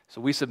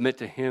 So we submit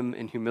to him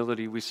in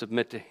humility. We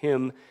submit to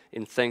him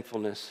in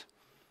thankfulness.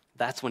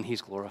 That's when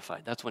he's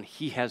glorified. That's when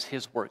he has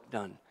his work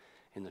done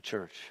in the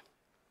church.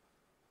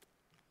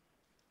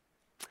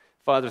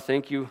 Father,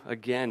 thank you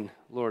again,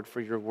 Lord,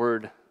 for your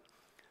word.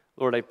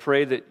 Lord, I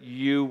pray that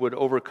you would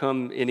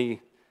overcome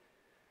any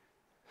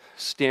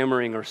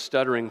stammering or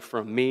stuttering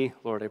from me.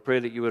 Lord, I pray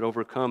that you would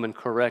overcome and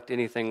correct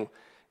anything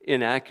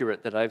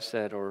inaccurate that I've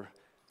said. Or,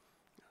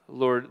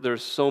 Lord,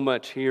 there's so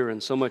much here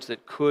and so much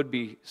that could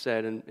be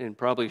said and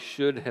probably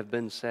should have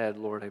been said.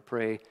 Lord, I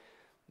pray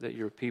that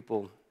your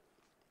people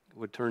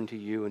would turn to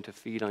you and to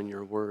feed on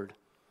your word.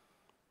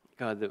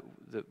 God,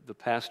 that the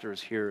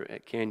pastors here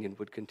at Canyon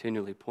would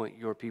continually point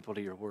your people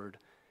to your word.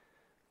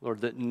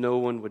 Lord, that no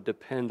one would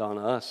depend on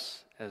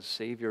us as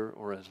Savior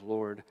or as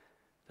Lord.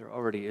 There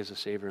already is a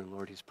Savior, and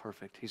Lord, he's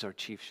perfect. He's our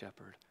chief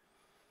shepherd.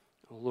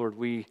 Lord,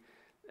 we,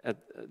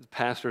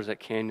 pastors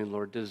at Canyon,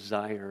 Lord,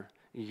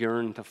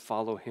 yearn to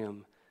follow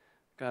him.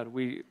 God,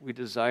 we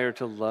desire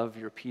to love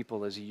your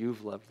people as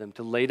you've loved them,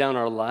 to lay down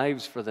our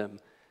lives for them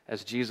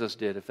as Jesus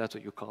did, if that's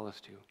what you call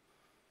us to.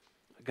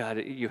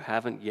 God, you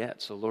haven't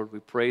yet, so Lord, we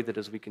pray that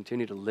as we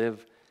continue to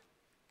live,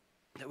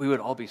 that we would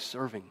all be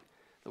serving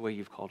the way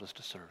you've called us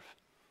to serve.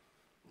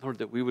 Lord,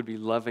 that we would be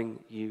loving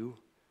you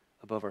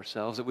above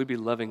ourselves, that we'd be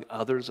loving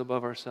others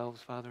above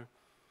ourselves, Father,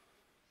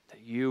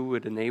 that you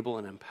would enable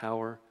and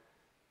empower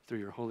through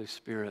your Holy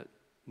Spirit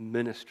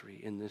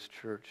ministry in this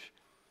church.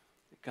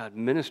 God,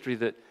 ministry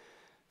that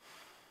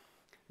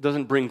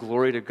doesn't bring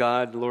glory to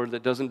God, Lord,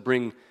 that doesn't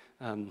bring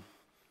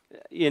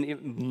in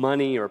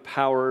money or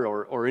power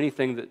or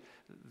anything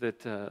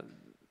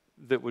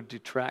that would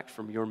detract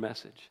from your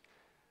message.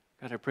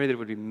 God, I pray that it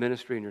would be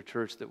ministry in your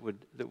church that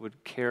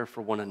would care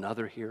for one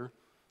another here,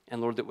 and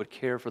Lord, that would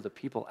care for the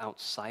people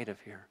outside of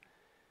here,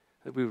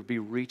 that we would be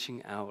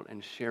reaching out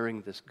and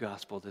sharing this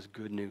gospel, this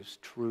good news,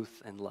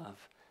 truth and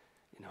love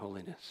in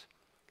holiness.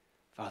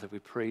 Father, we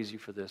praise you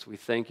for this. We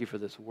thank you for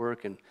this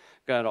work, and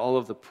God, all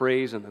of the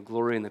praise and the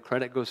glory and the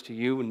credit goes to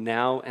you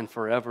now and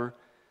forever.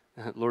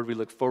 Lord, we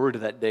look forward to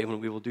that day when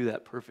we will do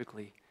that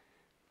perfectly,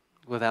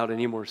 without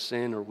any more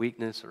sin or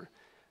weakness or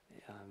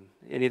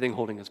anything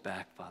holding us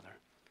back, Father.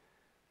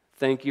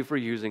 Thank you for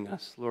using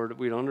us. Lord,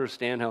 we don't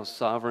understand how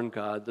sovereign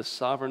God, the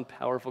sovereign,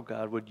 powerful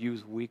God, would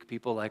use weak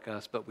people like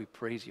us, but we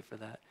praise you for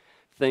that.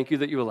 Thank you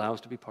that you allow us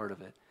to be part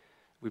of it.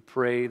 We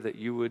pray that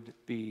you would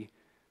be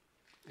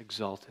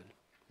exalted,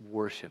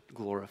 worshiped,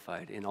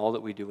 glorified in all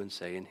that we do and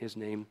say. In his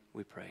name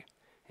we pray.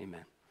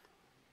 Amen.